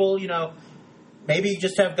the people. Maybe you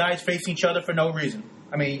just have guys facing each other for no reason.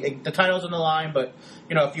 The title's on the line, but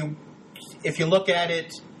if you look at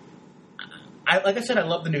it, like I said, I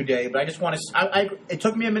love the New Day, but I just want to. It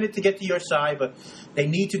took me a minute to get to your side, but they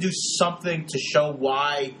need to do something to show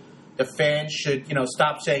why the fans should,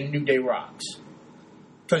 stop saying New Day rocks.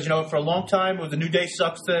 Because, for a long time it was the New Day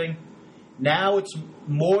sucks thing. Now it's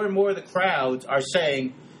more and more of the crowds are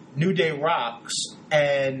saying New Day rocks,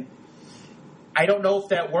 and I don't know if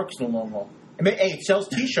that works in the long haul. I mean, hey, it sells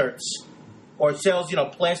T-shirts, or it sells,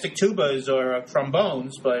 plastic tubas or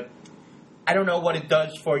trombones, but I don't know what it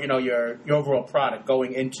does for, your overall product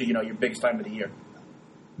going into, your biggest time of the year.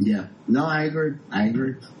 Yeah. No, I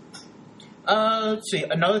agree. Let's see.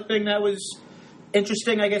 Another thing that was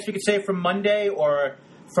interesting, I guess we could say, from Monday or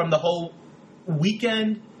from the whole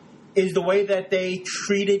weekend is the way that they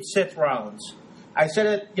treated Seth Rollins. I said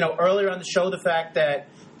it, earlier on the show, the fact that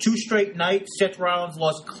 2 straight nights Seth Rollins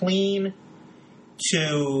lost clean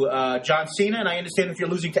to John Cena, and I understand if you're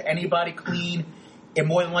losing to anybody clean, it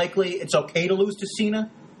more than likely it's okay to lose to Cena.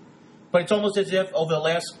 But it's almost as if over the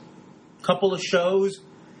last couple of shows,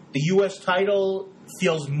 the U.S. title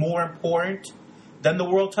feels more important than the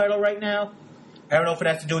world title right now. I don't know if it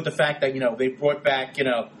has to do with the fact that, they brought back,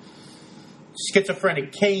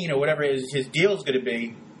 schizophrenic Kane or whatever his deal is going to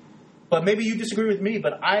be. But maybe you disagree with me,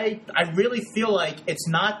 but I really feel like it's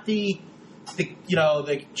not the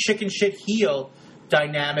chicken shit heel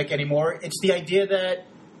dynamic anymore. It's the idea that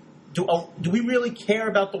do we really care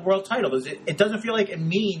about the world title? It doesn't feel like it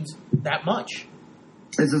means that much.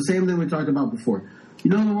 It's the same thing we talked about before. You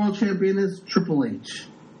know who the world champion is? Triple H.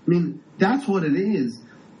 I mean, that's what it is.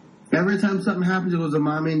 Every time something happens, it goes to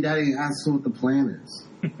mommy and daddy and asks what the plan is.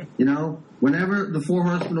 Whenever the Four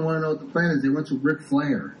Horsemen want to know what the plan is, they went to Ric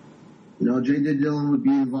Flair. J.J. Dillon would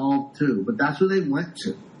be involved too. But that's who they went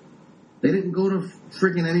to. They didn't go to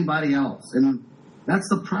freaking anybody else. And that's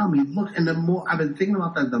the problem. You look, and the more I've been thinking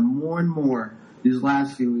about that, the more and more these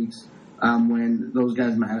last few weeks, when those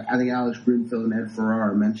guys met, I think Alex Greenfield and Ed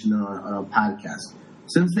Ferrara mentioned it on a podcast.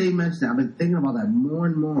 Since they mentioned it, I've been thinking about that more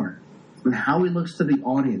and more. And how he looks to the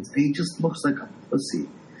audience. And he just looks like a pussy.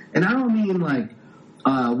 And I don't mean like,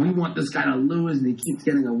 we want this guy to lose and he keeps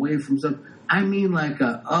getting away from stuff. I mean like,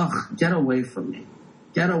 get away from me.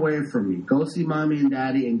 Get away from me. Go see mommy and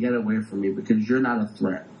daddy and get away from me because you're not a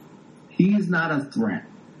threat. He's not a threat.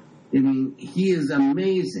 I mean, he is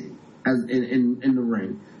amazing as in the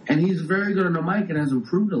ring. And he's very good on the mic and has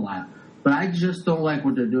improved a lot. But I just don't like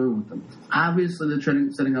what they're doing with him. Obviously, they're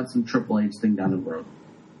setting up some Triple H thing down the road.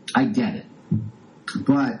 I get it.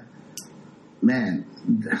 But, man,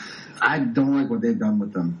 I don't like what they've done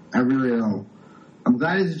with them. I really don't. I'm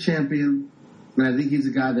glad he's a champion. And I think he's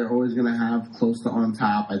a guy they're always going to have close to on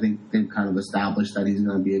top. I think they've kind of established that he's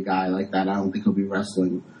going to be a guy like that. I don't think he'll be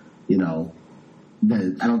wrestling, I don't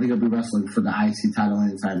think he'll be wrestling for the IC title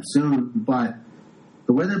anytime soon. But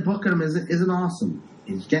the way they're booking him isn't awesome.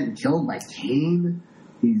 He's getting killed by Kane.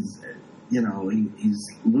 He's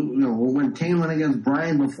when Kane went against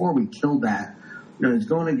Bryan before, we killed that. He's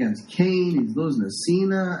going against Kane. He's losing to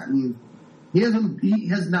Cena. I mean, he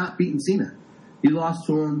has not beaten Cena. He lost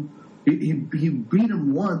to him. He beat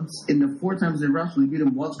him once in the 4 times they wrestled. He beat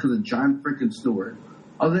him once because of John freaking Stewart.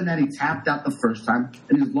 Other than that, he tapped out the first time,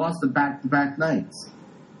 and he's lost the back-to-back nights.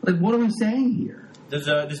 Like, what are we saying here? Does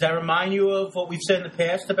that remind you of what we've said in the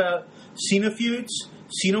past about Cena feuds?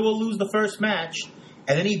 Cena will lose the first match,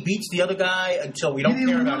 and then he beats the other guy until we don't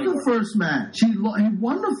care about it anymore. He won the first match. He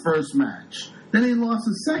won the first match. Then he lost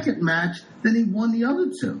the second match. Then he won the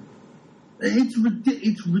other 2.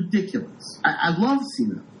 It's ridiculous. I love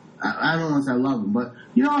Cena. I don't want to say I love him, but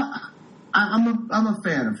I'm a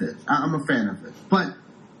fan of his. I'm a fan of his. But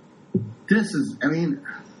this is,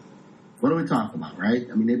 what are we talking about, right?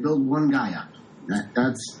 I mean, they build one guy up.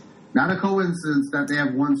 That's not a coincidence that they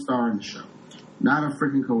have 1 star in the show. Not a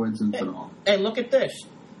freaking coincidence at all. Hey, look at this.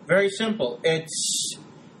 Very simple. It's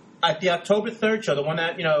at the October 3rd show, the one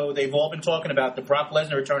that, they've all been talking about, the Brock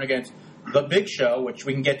Lesnar return against The Big Show, which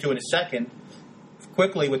we can get to in a second,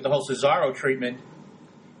 quickly with the whole Cesaro treatment.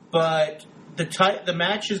 But the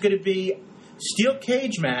match is going to be steel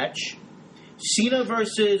cage match, Cena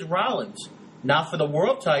versus Rollins. Not for the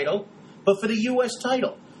world title, but for the U.S.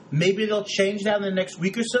 title. Maybe they'll change that in the next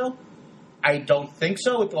week or so. I don't think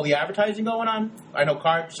so with all the advertising going on. I know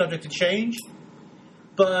card subject to change.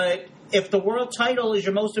 But if the world title is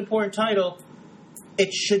your most important title,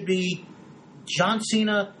 it should be John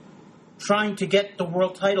Cena trying to get the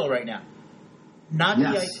world title right now.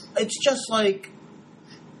 It's just like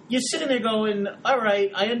you're sitting there going, all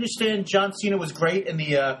right, I understand John Cena was great in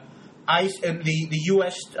the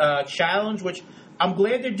U.S. challenge, which I'm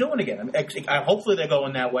glad they're doing again. Hopefully they're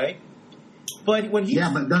going that way. But when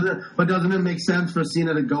doesn't it make sense for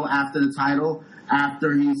Cena to go after the title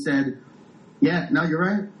after he said, "Yeah, no, you're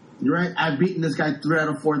right. You're right. I've beaten this guy 3 out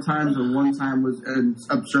of 4 times, and 1 time was an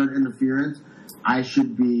absurd interference. I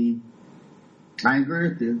should be I agree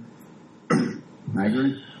with you. I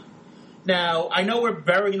agree. Now, I know we're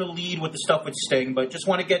burying the lead with the stuff with Sting, but just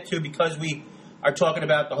want to get to, because we are talking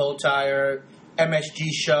about the whole entire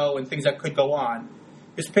MSG show and things that could go on.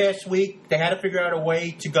 This past week, they had to figure out a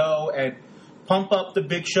way to go and pump up the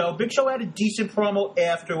Big Show. Big Show had a decent promo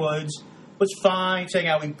afterwards. Was fine, saying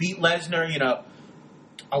how he beat Lesnar,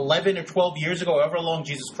 11 or 12 years ago, however long,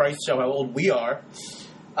 Jesus Christ, so how old we are.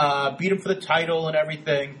 Beat him for the title and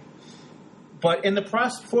everything. But in the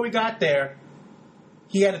process, before we got there,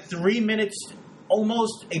 he had a 3 minutes,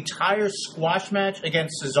 almost entire squash match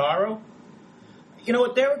against Cesaro. You know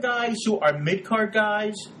what? There are guys who are mid-card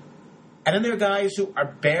guys, and then there are guys who are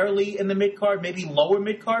barely in the mid-card, maybe lower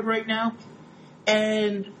mid-card right now.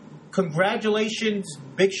 And congratulations,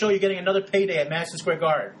 Big Show, you're getting another payday at Madison Square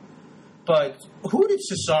Garden. But who did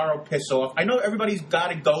Cesaro piss off? I know everybody's got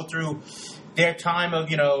to go through their time of,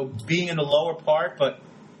 being in the lower part, but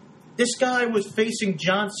this guy was facing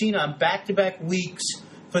John Cena on back-to-back weeks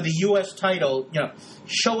for the U.S. title,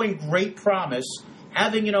 showing great promise,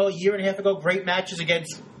 having, a year and a half ago, great matches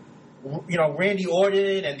against, Randy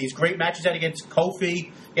Orton, and these great matches against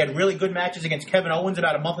Kofi. He had really good matches against Kevin Owens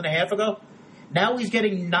about a month and a half ago. Now he's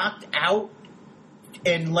getting knocked out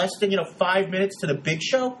in less than, 5 minutes to the Big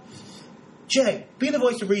Show. Jay, be the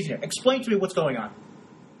voice of reason here. Explain to me what's going on.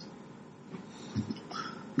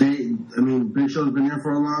 Big Show's been here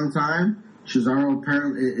for a long time. Cesaro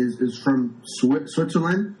apparently is from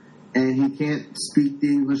Switzerland, and he can't speak the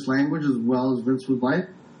English language as well as Vince would like.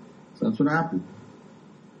 So that's what happened.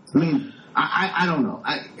 I don't know.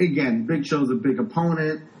 Again, Big Show's a big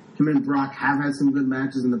opponent. Him and Brock have had some good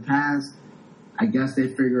matches in the past. I guess they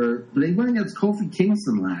figure, but they went against Kofi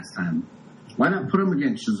Kingston last time. Why not put him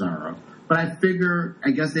against Cesaro? But I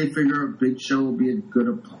guess they figure Big Show will be a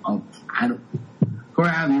good. Corey,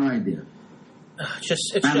 I have no idea.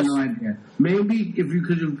 I have no idea. Maybe if you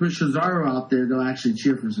could put Cesaro out there, they'll actually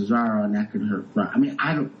cheer for Cesaro, and that could hurt.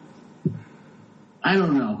 I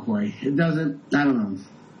don't know, Corey. It doesn't. I don't know.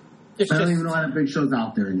 I don't even know why the Big Show's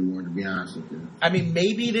out there anymore, to be honest with you.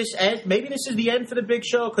 Maybe this is the end for the Big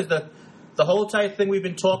Show, because the whole entire thing we've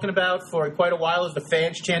been talking about for quite a while is the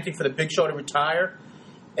fans chanting for the Big Show to retire.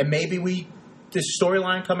 And maybe this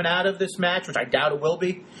storyline coming out of this match, which I doubt it will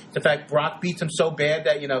be, the fact Brock beats him so bad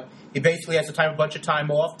that, he basically has to take a bunch of time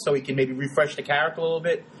off so he can maybe refresh the character a little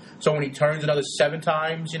bit. So when he turns another 7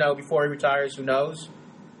 times, before he retires, who knows?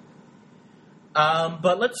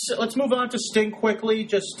 But let's move on to Sting quickly.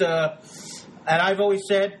 And I've always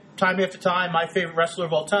said, time after time, my favorite wrestler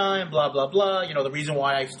of all time, blah, blah, blah. The reason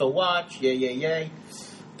why I still watch, yay.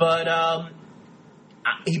 But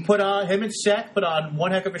him and Seth put on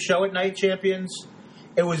one heck of a show at Night Champions.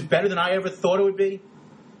 It was better than I ever thought it would be.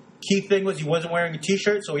 Key thing was he wasn't wearing a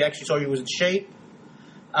T-shirt, so we actually saw he was in shape.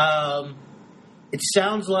 It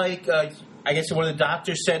sounds like, I guess one of the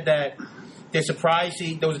doctors said that they're surprised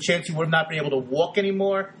there was a chance he would have not been able to walk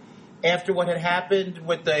anymore after what had happened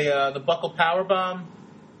with the buckle powerbomb.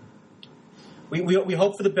 We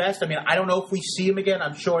hope for the best. I don't know if we see him again.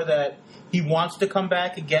 I'm sure that he wants to come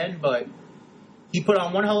back again, but he put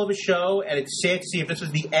on one hell of a show, and it's sad to see if this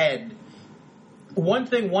was the end. He went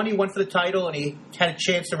for the title, and he had a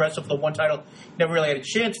chance to wrestle for the one title. Never really had a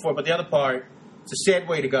chance for it, but the other part, it's a sad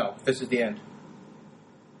way to go if this is the end.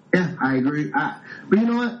 Yeah, I agree. But you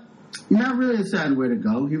know what? Not really a sad way to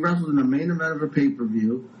go. He wrestled in the main event of a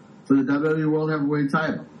pay-per-view for the WWE World Heavyweight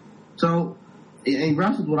title. So, he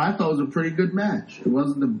wrestled what I thought was a pretty good match. It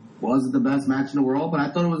wasn't the best match in the world, but I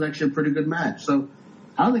thought it was actually a pretty good match. So,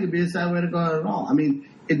 I don't think it'd be a sad way to go out at all.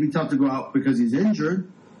 It'd be tough to go out because he's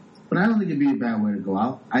injured, but I don't think it'd be a bad way to go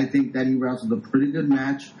out. I think that he wrestled a pretty good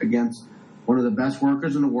match against one of the best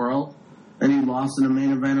workers in the world, and he lost in the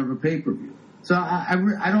main event of a pay-per-view. So I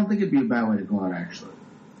don't think it'd be a bad way to go out, actually.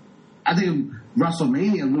 I think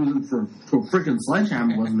WrestleMania losing for a freaking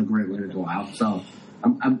sledgehammer wasn't a great way to go out. So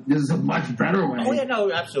this is a much better way. Oh yeah,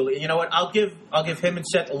 no, absolutely. You know what? I'll give him and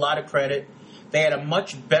Seth a lot of credit. They had a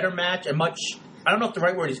much better match, I don't know if the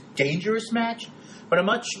right word is dangerous match, but a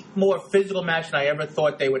much more physical match than I ever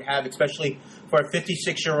thought they would have, especially for a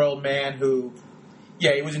 56-year-old man who,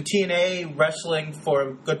 he was in TNA wrestling for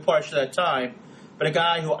a good portion of that time, but a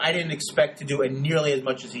guy who I didn't expect to do nearly as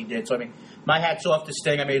much as he did. So, my hat's off to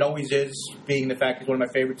Sting. It always is, being the fact he's one of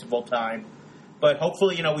my favorites of all time. But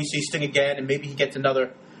hopefully, we see Sting again, and maybe he gets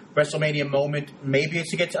another WrestleMania moment. Maybe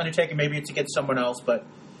it's against Undertaker, maybe it's against someone else, but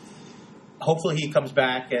hopefully he comes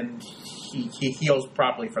back and he heals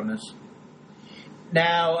properly from this.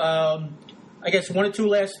 Now, I guess one or two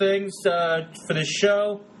last things for this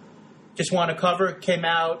show. Just want to cover, it came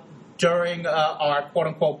out during our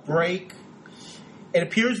quote-unquote break. it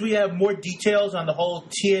appears we have more details on the whole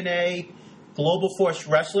TNA Global Force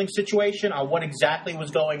Wrestling situation, on what exactly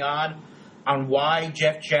was going on why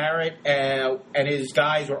Jeff Jarrett and his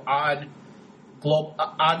guys were on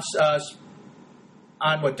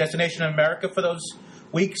Destination America for those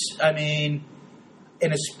weeks. I mean,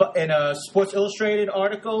 in a Sports Illustrated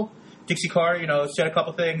article, Dixie Carter, said a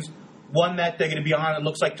couple things. One, that they're going to be on, it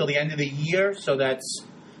looks like, till the end of the year, so that's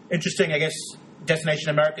interesting. I guess Destination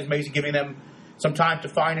America is maybe giving them some time to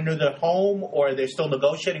find another home, or they're still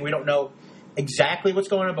negotiating. We don't know exactly what's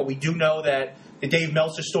going on, but we do know that the Dave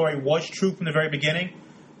Meltzer story was true from the very beginning,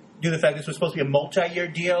 due to the fact this was supposed to be a multi-year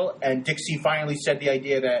deal, and Dixie finally said the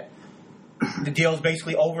idea that the deal is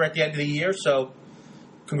basically over at the end of the year. So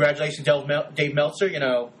congratulations, Dave Meltzer.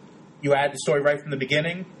 You had the story right from the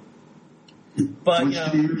beginning. But, which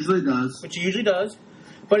he usually does. Which he usually does.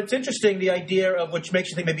 But it's interesting, the idea of, which makes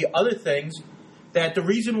you think maybe other things, that the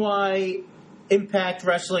reason why Impact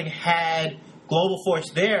Wrestling had Global Force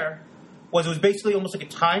there was it was basically almost like a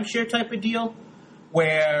timeshare type of deal,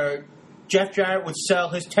 where Jeff Jarrett would sell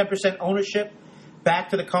his 10% ownership back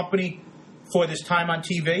to the company for this time on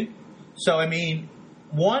TV. So, I mean,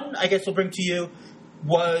 one, I guess I'll bring to you,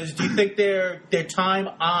 was, do you think their time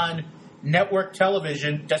on network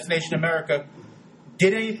television, Destination America,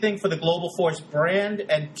 did anything for the Global Force brand?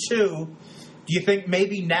 And two, do you think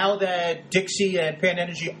maybe now that Dixie and Pan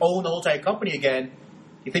Energy own the whole entire company again,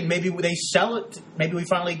 you think maybe they sell it, maybe we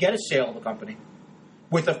finally get a sale of the company?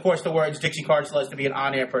 With, of course, the words Dixie Carter still has to be an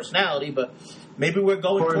on-air personality, but maybe we're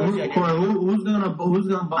going towards the idea. Corey, who's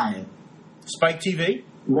gonna buy it? Spike TV?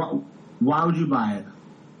 Why would you buy it?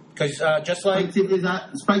 Because just like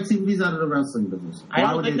Spike TV's out of the wrestling business. I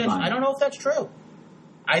don't know if that's true.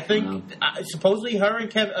 I think supposedly her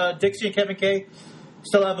and Dixie and Kevin Kay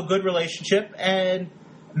still have a good relationship, and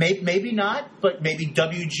maybe not, but maybe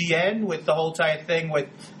WGN with the whole entire thing with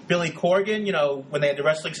Billy Corgan. When they had the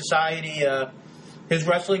Wrestling Society, his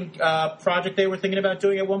wrestling project they were thinking about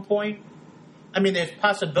doing at one point. I mean, there's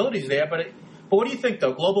possibilities there, but what do you think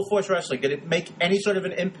though? Global Force Wrestling, did it make any sort of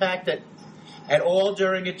an impact at all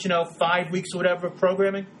during its 5 weeks or whatever of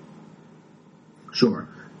programming? Sure.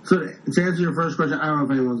 So to answer your first question, I don't know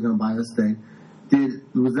if anyone's going to buy this thing.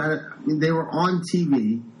 They were on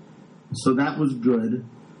TV, so that was good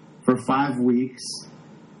for 5 weeks.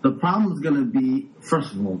 The problem is going to be,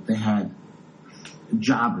 first of all, they had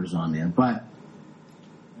jobbers on there, but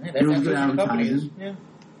it was good advertising. Yeah.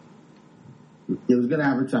 It was good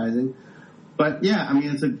advertising. But yeah, I mean,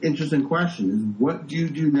 it's an interesting question. Is what do you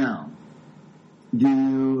do now?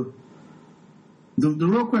 The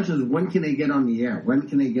real question is, when can they get on the air? When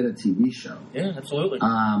can they get a TV show? Yeah, absolutely.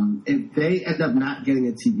 If they end up not getting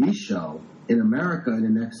a TV show in America in the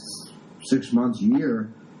next 6 months,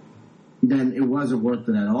 year, then it wasn't worth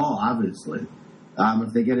it at all, obviously.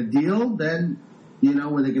 If they get a deal, then,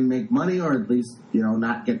 where they can make money or at least,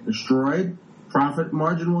 not get destroyed profit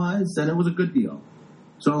margin-wise, then it was a good deal.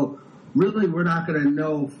 So really, we're not going to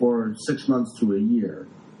know for 6 months to a year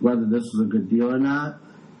whether this was a good deal or not.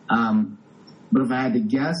 But if I had to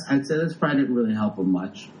guess, I'd say this probably didn't really help them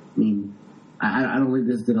much. I mean, I don't think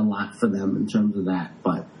this did a lot for them in terms of that.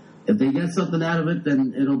 But if they get something out of it,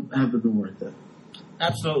 then it'll have to be worth it.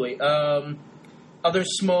 Absolutely. Other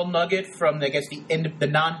small nugget from, I guess, the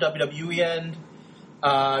non-WWE end.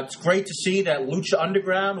 It's great to see that Lucha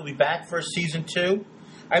Underground will be back for season 2.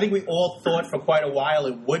 I think we all thought for quite a while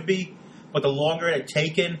it would be, but the longer it had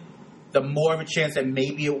taken, the more of a chance that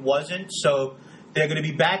maybe it wasn't. So they're going to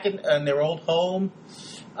be back in their old home.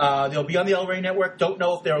 They'll be on the El Rey Network. Don't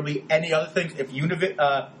know if there will be any other things. If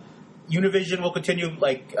Univision will continue,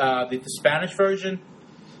 like the Spanish version.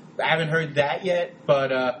 I haven't heard that yet.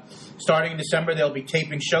 But starting in December, they'll be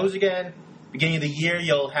taping shows again. Beginning of the year,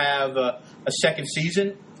 you'll have a second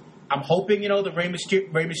season. I'm hoping, the Rey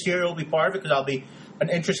Mysterio will be part of it, because that'll be an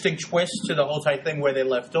interesting twist to the whole type thing where they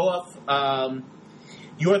left off.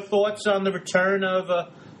 Your thoughts on the return of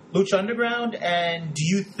Lucha Underground, and do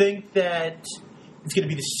you think that it's going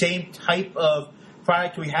to be the same type of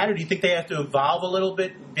product we had, or do you think they have to evolve a little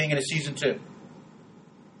bit being in a season 2?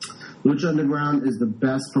 Lucha Underground is the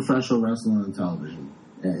best professional wrestling on television.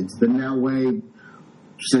 It's been that way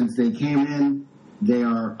since they came in. They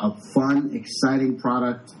are a fun, exciting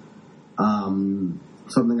product,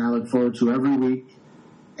 something I look forward to every week,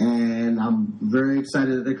 and I'm very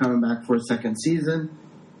excited that they're coming back for a second season.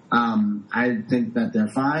 I think that they're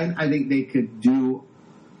fine. I think they could do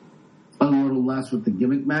a little less with the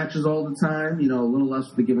gimmick matches all the time. A little less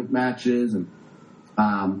with the gimmick matches, and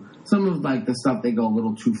some of the stuff they go a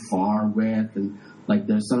little too far with, and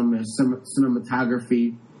there's some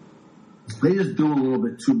cinematography. They just do a little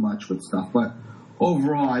bit too much with stuff. But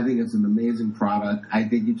overall, I think it's an amazing product. I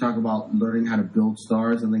think you talk about learning how to build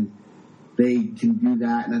stars. I think they can do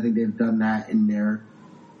that, and I think they've done that in their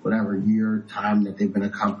whatever year time that they've been a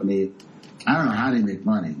company. I don't know how they make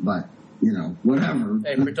money, but whatever.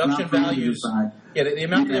 Hey, production values. Yeah, the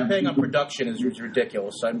amount that they're paying on production is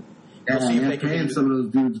ridiculous. They're paying some of those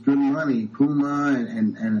dudes good money. Puma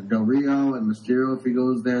and Del Rio and Mysterio if he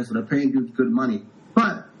goes there. So they're paying dudes good money.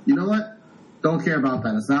 But you know what? Don't care about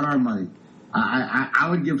that. It's not our money. I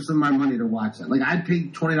would give some of my money to watch that. Like I'd pay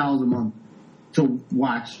 $20 a month to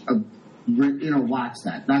watch watch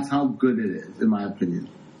that. That's how good it is, in my opinion.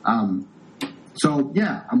 So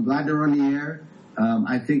yeah, I'm glad they're on the air.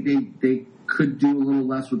 I think they could do a little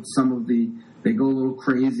less with some of the. They go a little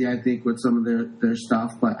crazy, I think, with some of their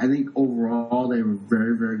stuff. But I think overall they were a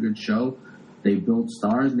very, very good show. They build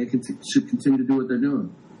stars, and they should continue to do what they're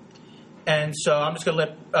doing. And so I'm just going to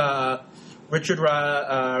let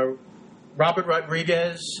Robert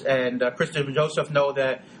Rodriguez and Kristen Joseph know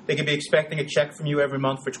that they could be expecting a check from you every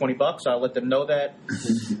month for $20. I'll let them know that.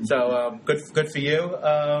 So good for you.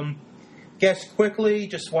 Guess quickly,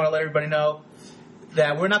 just want to let everybody know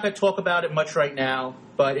that we're not going to talk about it much right now.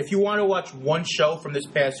 But if you want to watch one show from this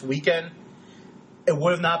past weekend, it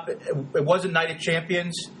wasn't Night of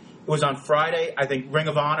Champions. It was on Friday. I think Ring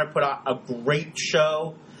of Honor put out a great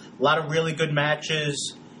show. A lot of really good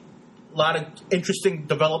matches. A lot of interesting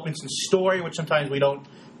developments in story, which sometimes we don't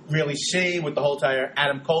really see with the whole entire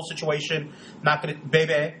Adam Cole situation. Not gonna,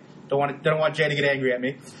 baby, don't want Jay to get angry at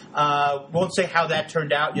me. Won't say how that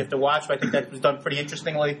turned out. You have to watch, but I think that was done pretty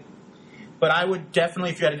interestingly. But I would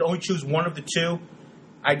definitely, if you had to only choose one of the two,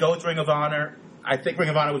 I'd go with Ring of Honor. I think Ring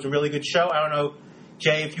of Honor was a really good show. I don't know,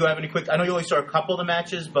 Jay, if you have any quick... I know you only saw a couple of the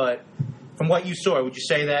matches, but from what you saw, would you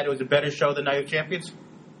say that it was a better show than Night of Champions?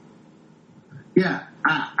 Yeah,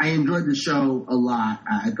 I enjoyed the show a lot.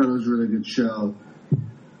 I thought it was a really good show.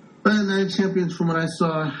 But Night of Champions, from what I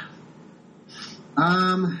saw,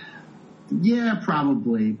 yeah,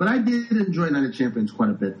 probably. But I did enjoy Night of Champions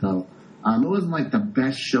quite a bit, though. It wasn't like the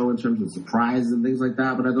best show in terms of surprises and things like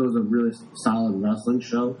that, but I thought it was a really solid wrestling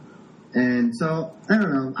show. And so, I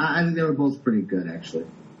don't know. I think they were both pretty good, actually.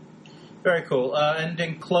 Very cool. And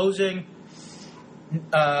in closing,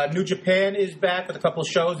 New Japan is back with a couple of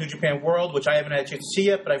shows, New Japan World, which I haven't had a chance to see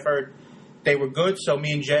yet, but I've heard they were good, so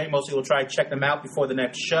me and Jay mostly will try to check them out before the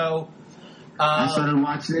next show. I started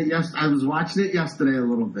watching it I was watching it yesterday a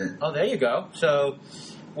little bit. Oh, there you go. So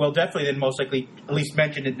we'll definitely then most likely at least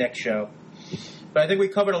mention it next show. But I think we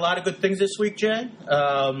covered a lot of good things this week, Jay.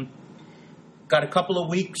 Got a couple of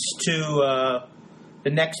weeks to the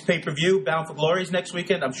next pay-per-view. Bound for Glory is next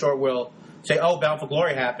weekend. I'm sure we'll say, Bound for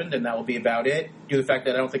Glory happened, and that will be about it. Due to the fact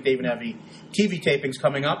that I don't think they even have any TV tapings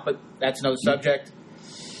coming up, but that's another subject.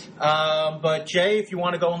 But, Jay, if you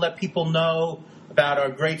want to go and let people know about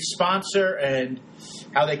our great sponsor and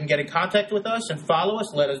how they can get in contact with us and follow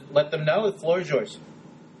us, let them know. The floor is yours.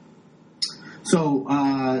 So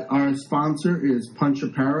our sponsor is Punch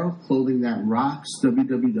Apparel, clothing that rocks,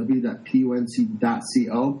 www.punc.co.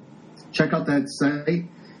 Check out that site. If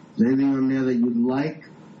there's anything on there that you'd like,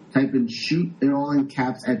 type in shoot it all in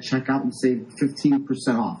caps at checkout and save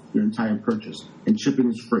 15% off your entire purchase. And shipping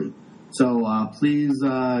is free. So please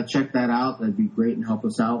check that out. That'd be great and help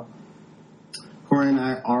us out. Corey and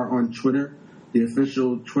I are on Twitter. The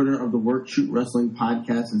official Twitter of the Work Shoot Wrestling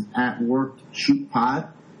Podcast is @WorkShootPod.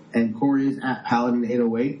 And Corey is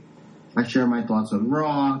 @Paladin808. I share my thoughts on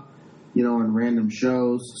Raw, on random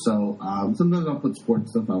shows. So sometimes I'll put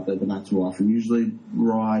sports stuff out there, but not too often. Usually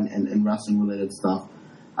Raw and wrestling-related stuff.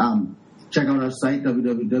 Check out our site,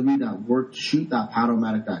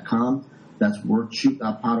 www.workshoot.podomatic.com. That's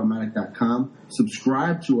workshoot.podomatic.com.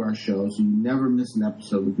 Subscribe to our show so you never miss an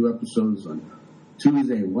episode. We do episodes on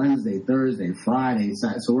Tuesday, Wednesday, Thursday, Friday,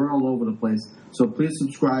 Saturday. So we're all over the place. So please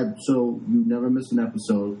subscribe so you never miss an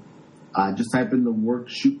episode. Just type in the Work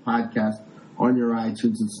Shoot Podcast on your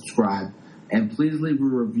iTunes and subscribe. And please leave a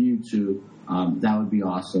review too. That would be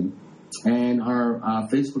awesome. And our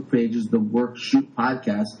Facebook page is the Work Shoot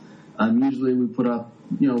Podcast. Usually we put up,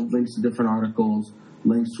 links to different articles,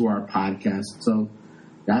 links to our podcast. So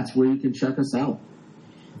that's where you can check us out.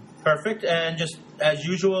 Perfect. And just as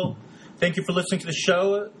usual, thank you for listening to the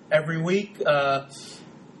show every week.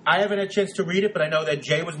 I haven't had a chance to read it, but I know that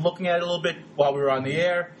Jay was looking at it a little bit while we were on the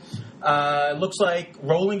air. It looks like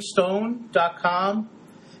RollingStone.com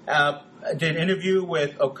did an interview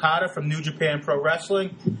with Okada from New Japan Pro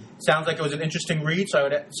Wrestling. Sounds like it was an interesting read, so I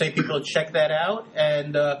would say people should check that out.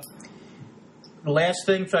 And the last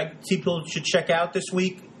thing people should check out this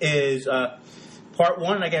week is part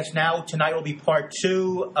one, and I guess now tonight will be part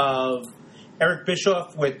two of Eric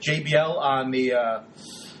Bischoff with JBL on the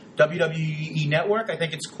WWE Network. I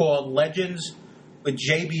think it's called Legends with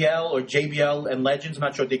JBL or JBL and Legends. I'm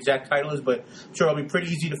not sure what the exact title is, but I'm sure it'll be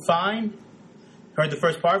pretty easy to find. Heard the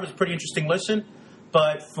first part. It was a pretty interesting listen.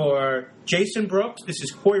 But for Jason Brooks, this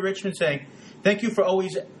is Corey Richmond saying thank you for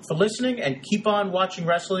listening and keep on watching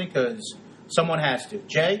wrestling because someone has to.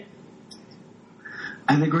 Jay?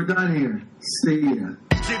 I think we're done here. See ya.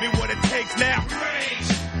 Give it what it takes now.